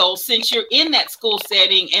feel, since you're in that school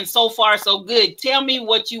setting and so far so good. Tell me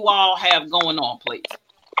what you all have going on, please.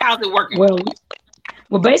 How's it working? Well,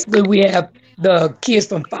 basically we have the kids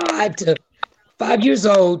from 5 years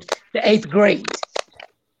old to 8th grade.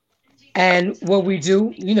 And what we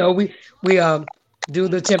do, we do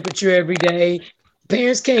the temperature every day.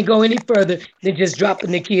 Parents can't go any further than just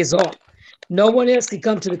dropping the kids off. No one else can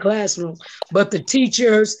come to the classroom but the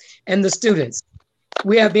teachers and the students.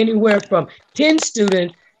 We have anywhere from 10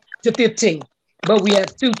 students to 15, but we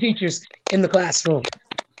have 2 teachers in the classroom.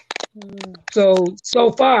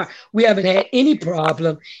 So far, we haven't had any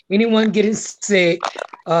problem, anyone getting sick.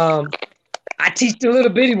 I teach the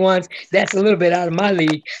little bitty ones. That's a little bit out of my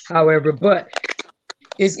league, however, but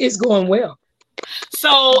it's going well.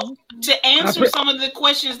 So to answer some of the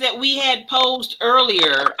questions that we had posed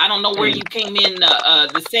earlier, I don't know where you came in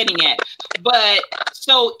the setting at, but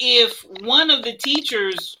so if one of the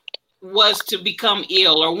teachers was to become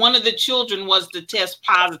ill or one of the children was to test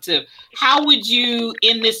positive, how would you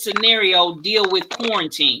in this scenario deal with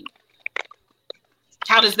quarantine?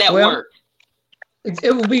 How does that work?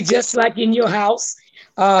 It will be just like in your house.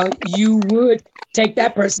 You would take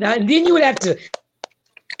that person out, and then you would have to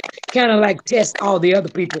kind of like test all the other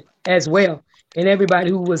people as well, and everybody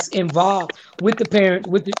who was involved with the parent,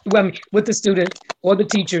 with the student or the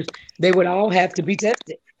teachers. They would all have to be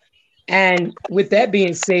tested. And with that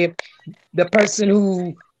being said, the person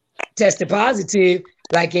who tested positive,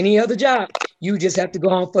 like any other job, you just have to go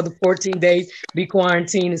home for the 14 days, be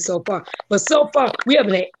quarantined, and so far. But so far, we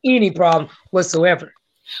haven't had any problem whatsoever.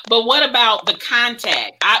 But what about the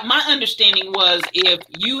contact? My understanding was if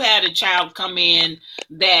you had a child come in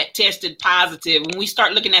that tested positive, when we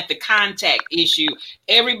start looking at the contact issue,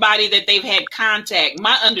 everybody that they've had contact,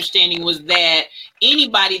 my understanding was that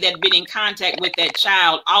anybody that had been in contact with that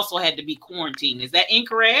child also had to be quarantined. Is that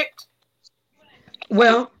incorrect?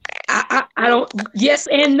 Well, I don't, yes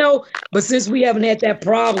and no, but since we haven't had that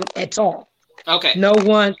problem at all. Okay. No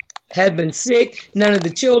one has been sick. None of the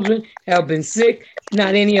children have been sick.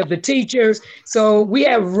 Not any of the teachers. So we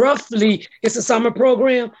have roughly, it's a summer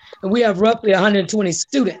program, and we have roughly 120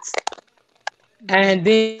 students. And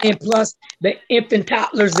then plus the infant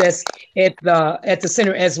toddlers that's at the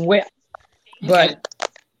center as well. But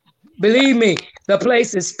believe me, the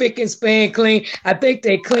place is spick and span clean. I think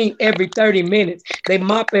they clean every 30 minutes. They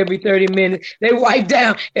mop every 30 minutes. They wipe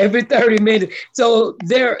down every 30 minutes. So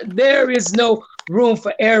there is no room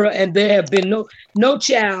for error, and there have been no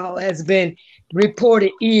child has been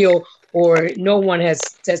reported ill, or no one has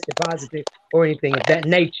tested positive or anything of that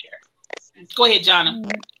nature. Go ahead, Jonna.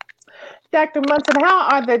 Dr. Munson, how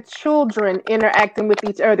are the children interacting with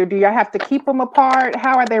each other? Do y'all have to keep them apart?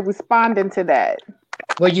 How are they responding to that?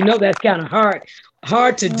 Well, that's kind of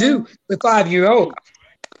hard to do with 5-year-olds.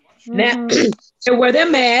 Now, they wear their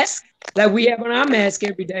mask, like we have on our mask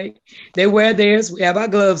every day. They wear theirs. We have our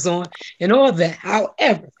gloves on and all that.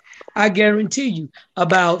 However, I guarantee you,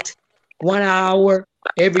 about 1 hour,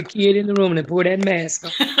 every kid in the room and put that mask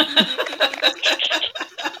on.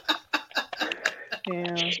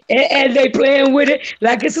 And they playing with it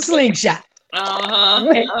like it's a slingshot.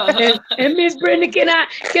 And Miss Brenda, can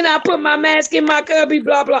I put my mask in my cubby?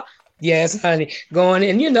 Blah blah. Yes, honey. Going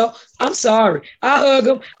in. I'm sorry. I hug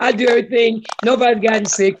them. I do everything. Nobody's gotten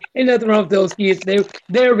sick. Ain't nothing wrong with those kids.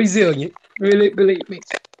 They're resilient. Really, believe me.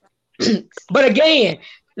 But again,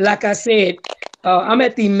 like I said, I'm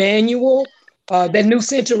at the Emmanuel, that new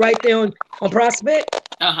center right there on Prospect.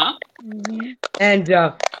 And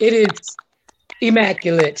it is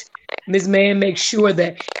immaculate. Ms. Mann makes sure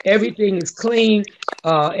that everything is clean.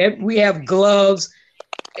 We have gloves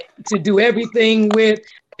to do everything with.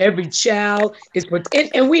 Every child is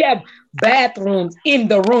and we have bathrooms in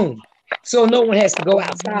the room, so no one has to go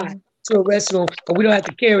outside to a restroom, or we don't have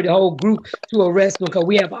to carry the whole group to a restroom because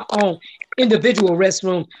we have our own individual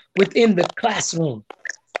restroom within the classroom.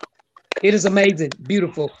 It is amazing,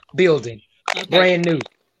 beautiful building, brand new.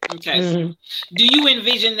 Okay. Mm-hmm. Do you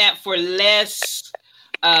envision that for less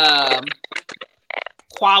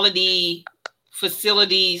quality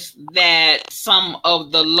facilities that some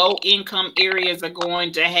of the low income areas are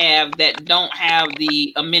going to have that don't have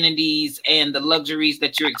the amenities and the luxuries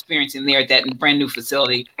that you're experiencing there at that brand new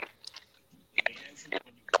facility?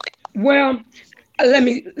 Well, let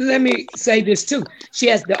me say this too. She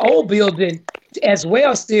has the old building as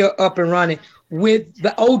well still up and running with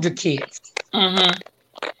the older kids.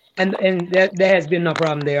 And there has been no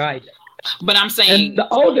problem there either. But I'm saying and the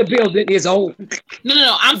older building is old.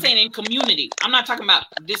 No. I'm saying in community. I'm not talking about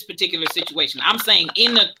this particular situation. I'm saying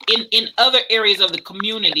in other areas of the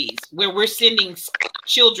communities where we're sending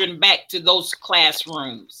children back to those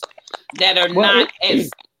classrooms that are not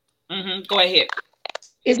as. Go ahead.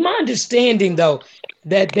 It's my understanding though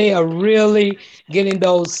that they are really getting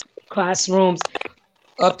those classrooms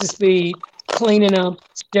up to speed, cleaning them,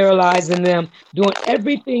 sterilizing them, doing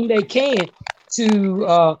everything they can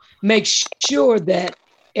to make sure that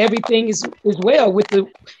everything is well with the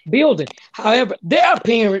building. However, there are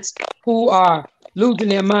parents who are losing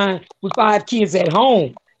their mind with 5 kids at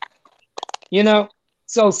home, you know.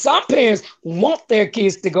 So some parents want their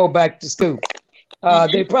kids to go back to school.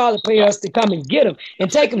 They probably pay us to come and get them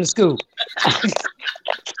and take them to school.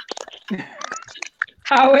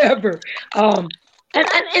 However, and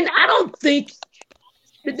I don't think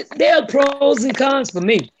there are pros and cons for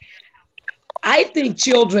me. I think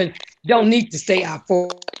children don't need to stay out for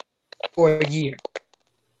a year.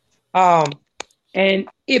 And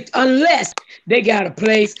unless they got a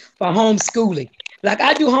place for homeschooling. Like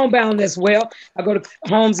I do homebound as well. I go to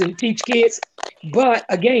homes and teach kids. But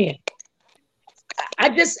again, I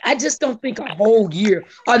just don't think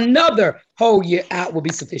another whole year out will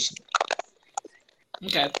be sufficient.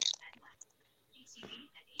 Okay.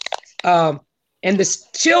 And the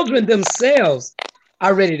children themselves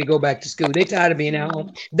are ready to go back to school. They're tired of being at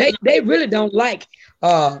home. They really don't like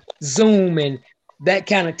Zoom and that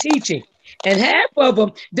kind of teaching. And half of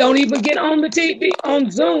them don't even get on the TV, on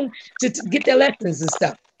Zoom to get their lessons and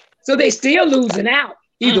stuff. So they still losing out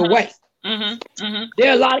either way. There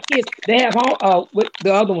are a lot of kids, they have home, with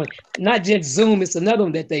the other one, not just Zoom, it's another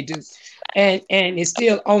one that they do. And it's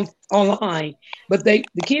still online, but the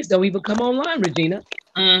kids don't even come online, Regina.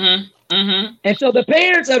 And so the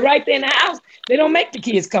parents are right there in the house. They don't make the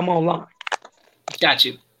kids come online. Got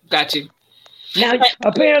you. Now,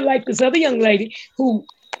 a parent like this other young lady who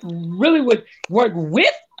really would work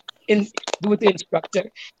with the instructor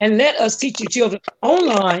and let us teach your children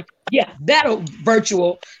online, yeah, that will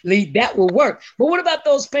work. But what about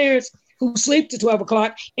those parents who sleep to 12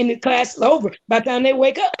 o'clock and the class is over by the time they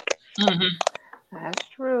wake up? That's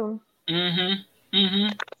true.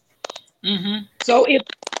 So if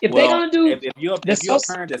they're gonna do, if you're a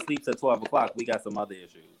parent that sleeps at 12 o'clock, we got some other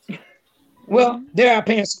issues. Well, there are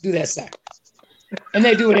parents who do that, sir, and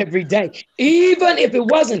they do it every day. Even if it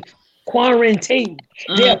wasn't quarantine,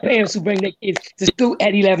 there are parents who bring their kids to school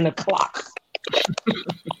at 11 o'clock.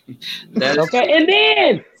 Okay, and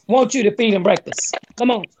then want you to feed them breakfast.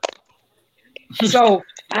 Come on. So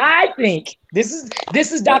I think this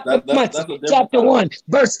is Dr. Munson, chapter 1,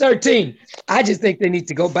 verse 13. I just think they need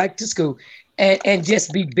to go back to school and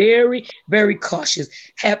just be very, very cautious.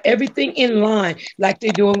 Have everything in line like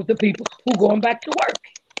they're doing with the people who are going back to work.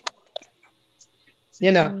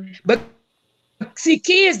 You know, but see,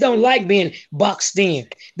 kids don't like being boxed in.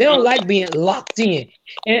 They don't like being locked in.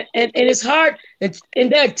 And it's hard,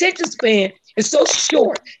 and their attention span is so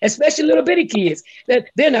short, especially little bitty kids, that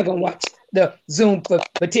they're not going to watch the Zoom for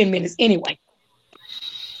 10 minutes anyway.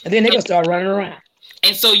 And then they're going to start running around.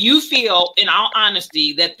 And so you feel, in all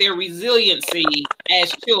honesty, that their resiliency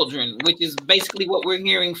as children, which is basically what we're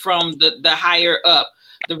hearing from the higher up,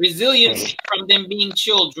 the resilience from them being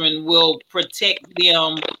children will protect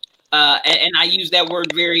them, and I use that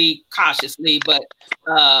word very cautiously, but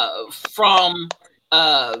from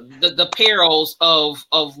the perils of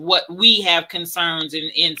what we have concerns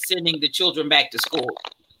in sending the children back to school.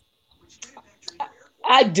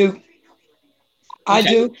 I do. I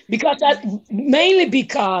do mainly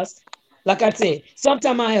because, like I said,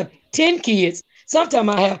 sometimes I have 10 kids, sometimes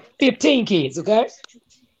I have 15 kids, okay?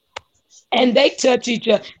 And they touch each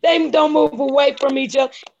other. They don't move away from each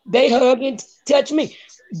other. They hug and touch me.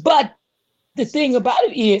 But the thing about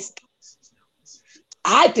it is,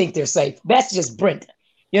 I think they're safe. That's just Brenda.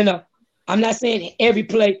 You know, I'm not saying every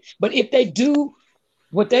place, but if they do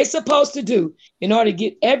what they're supposed to do in order to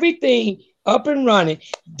get everything up and running,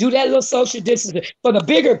 do that little social distancing for the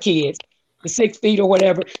bigger kids, the 6 feet or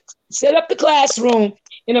whatever, set up the classroom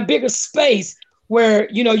in a bigger space where,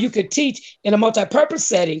 you know, you could teach in a multi-purpose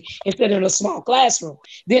setting instead of in a small classroom,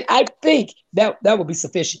 then I think that would be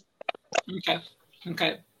sufficient.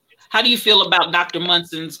 Okay. How do you feel about Dr.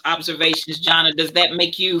 Munson's observations, Jonna? Does that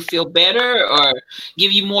make you feel better or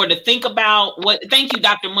give you more to think about? Thank you,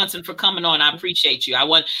 Dr. Munson, for coming on. I appreciate you. I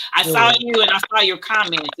saw you and I saw your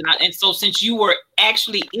comments, and so since you were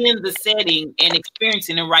actually in the setting and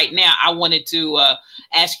experiencing it right now, I wanted to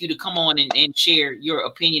ask you to come on and share your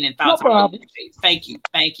opinion and thoughts. No problem. Thank you.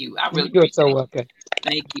 I really You're so appreciate welcome. it.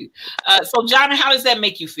 Thank you. So, Jonna, how does that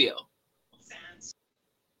make you feel?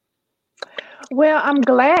 Well, I'm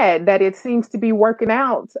glad that it seems to be working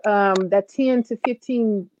out. That 10 to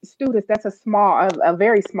 15 students, that's a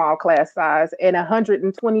very small class size, and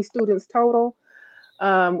 120 students total.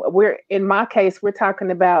 In my case, we're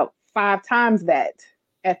talking about 5 times that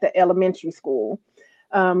at the elementary school.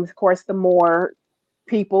 Of course, the more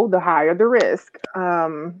people, the higher the risk.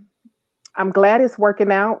 I'm glad it's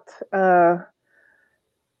working out.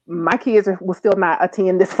 my kids will still not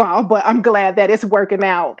attend this fall, but I'm glad that it's working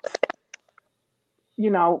out,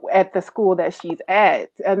 at the school that she's at.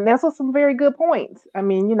 And those are some very good points. I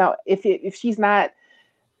mean, if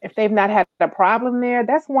they've not had a problem there,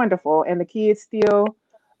 that's wonderful. And the kids still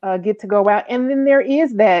get to go out. And then there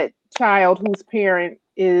is that child whose parent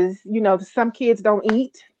is, some kids don't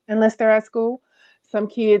eat unless they're at school. Some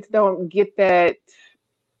kids don't get that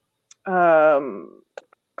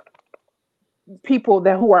people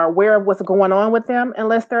who are aware of what's going on with them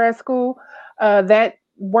unless they're at school. That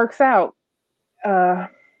works out.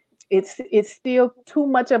 It's still too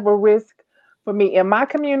much of a risk for me. In my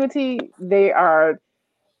community, they're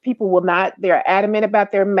adamant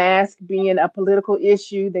about their mask being a political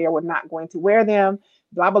issue. They are not going to wear them,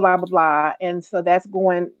 blah, blah, blah, blah, blah. And so that's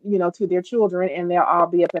going, to their children, and they'll all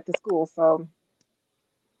be up at the school. So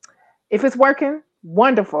if it's working,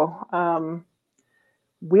 wonderful.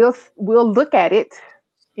 We'll look at it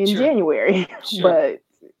in January, but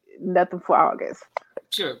nothing for August.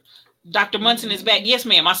 Sure. Dr. Munson is back. Yes,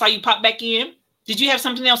 ma'am. I saw you pop back in. Did you have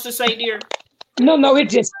something else to say, dear? No, it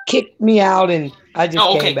just kicked me out and I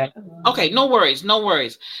just came back. Okay, no worries.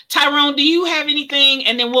 Tyrone, do you have anything?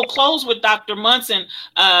 And then we'll close with Dr. Munson.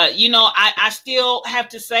 I still have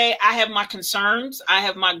to say I have my concerns. I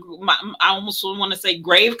have my I almost want to say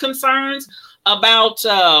grave concerns about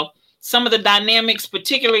some of the dynamics,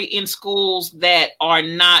 particularly in schools that are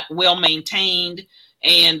not well maintained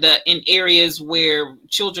and in areas where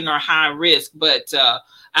children are high risk. But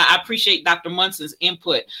I appreciate Dr. Munson's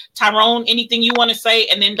input. Tyrone, anything you want to say?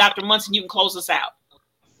 And then Dr. Munson, you can close us out.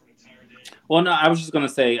 Well, no, I was just going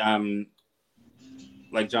to say,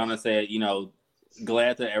 like Jonna said,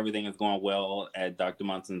 glad that everything is going well at Dr.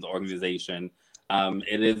 Munson's organization.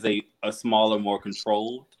 It is a smaller, more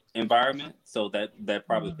controlled environment, so that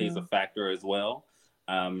probably plays a factor as well.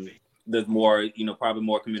 There's more, probably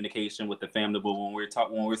more communication with the family. But when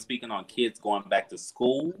we're speaking on kids going back to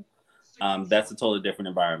school, that's a totally different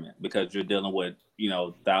environment because you're dealing with,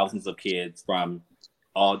 thousands of kids from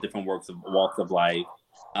all different walks of life.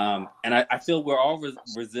 And I feel we're all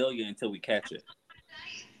resilient until we catch it.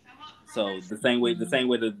 So the same way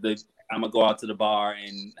that I'm gonna go out to the bar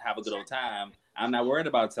and have a good old time, I'm not worried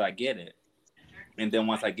about it till I get it. And then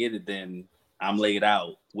once I get it, then I'm laid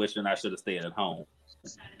out, wishing I should have stayed at home.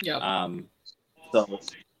 Yeah. So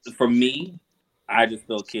for me, I just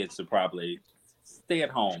feel kids should probably stay at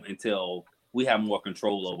home until we have more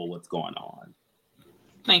control over what's going on.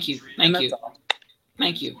 Thank you.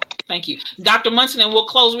 Dr. Munson, and we'll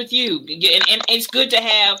close with you. And it's good to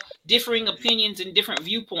have differing opinions and different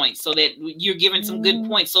viewpoints so that you're giving some good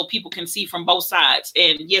points so people can see from both sides.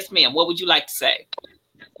 And yes, ma'am, what would you like to say?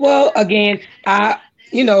 Well, again, I,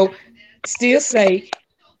 still say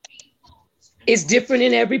it's different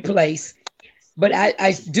in every place. But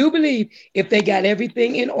I do believe if they got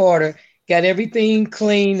everything in order, got everything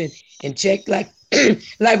clean and checked like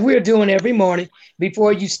we're doing every morning,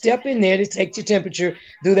 before you step in there to take your temperature,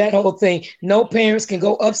 do that whole thing. No parents can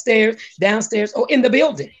go upstairs, downstairs, or in the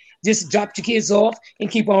building. Just drop your kids off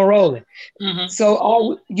and keep on rolling. Mm-hmm.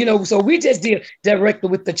 So so we just deal directly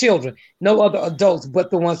with the children, no other adults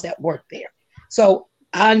but the ones that work there. So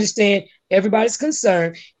I understand everybody's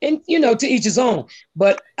concerned, and to each his own.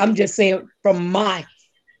 But I'm just saying, from my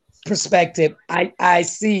perspective, I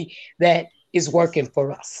see that it's working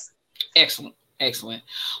for us. Excellent.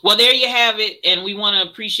 Well, there you have it. And we want to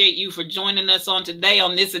appreciate you for joining us on today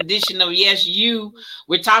on this edition of Yes, You.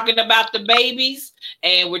 We're talking about the babies,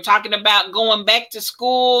 and we're talking about going back to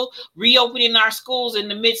school, reopening our schools in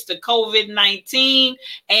the midst of COVID-19.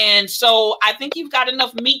 And so I think you've got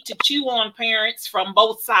enough meat to chew on, parents, from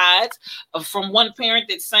both sides. From one parent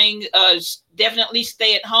that's saying definitely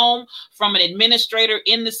stay at home, from an administrator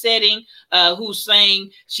in the setting who's saying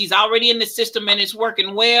she's already in the system and it's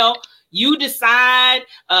working well. You decide.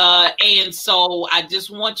 And so I just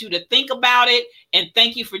want you to think about it. And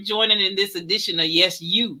thank you for joining in this edition of Yes,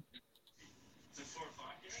 You.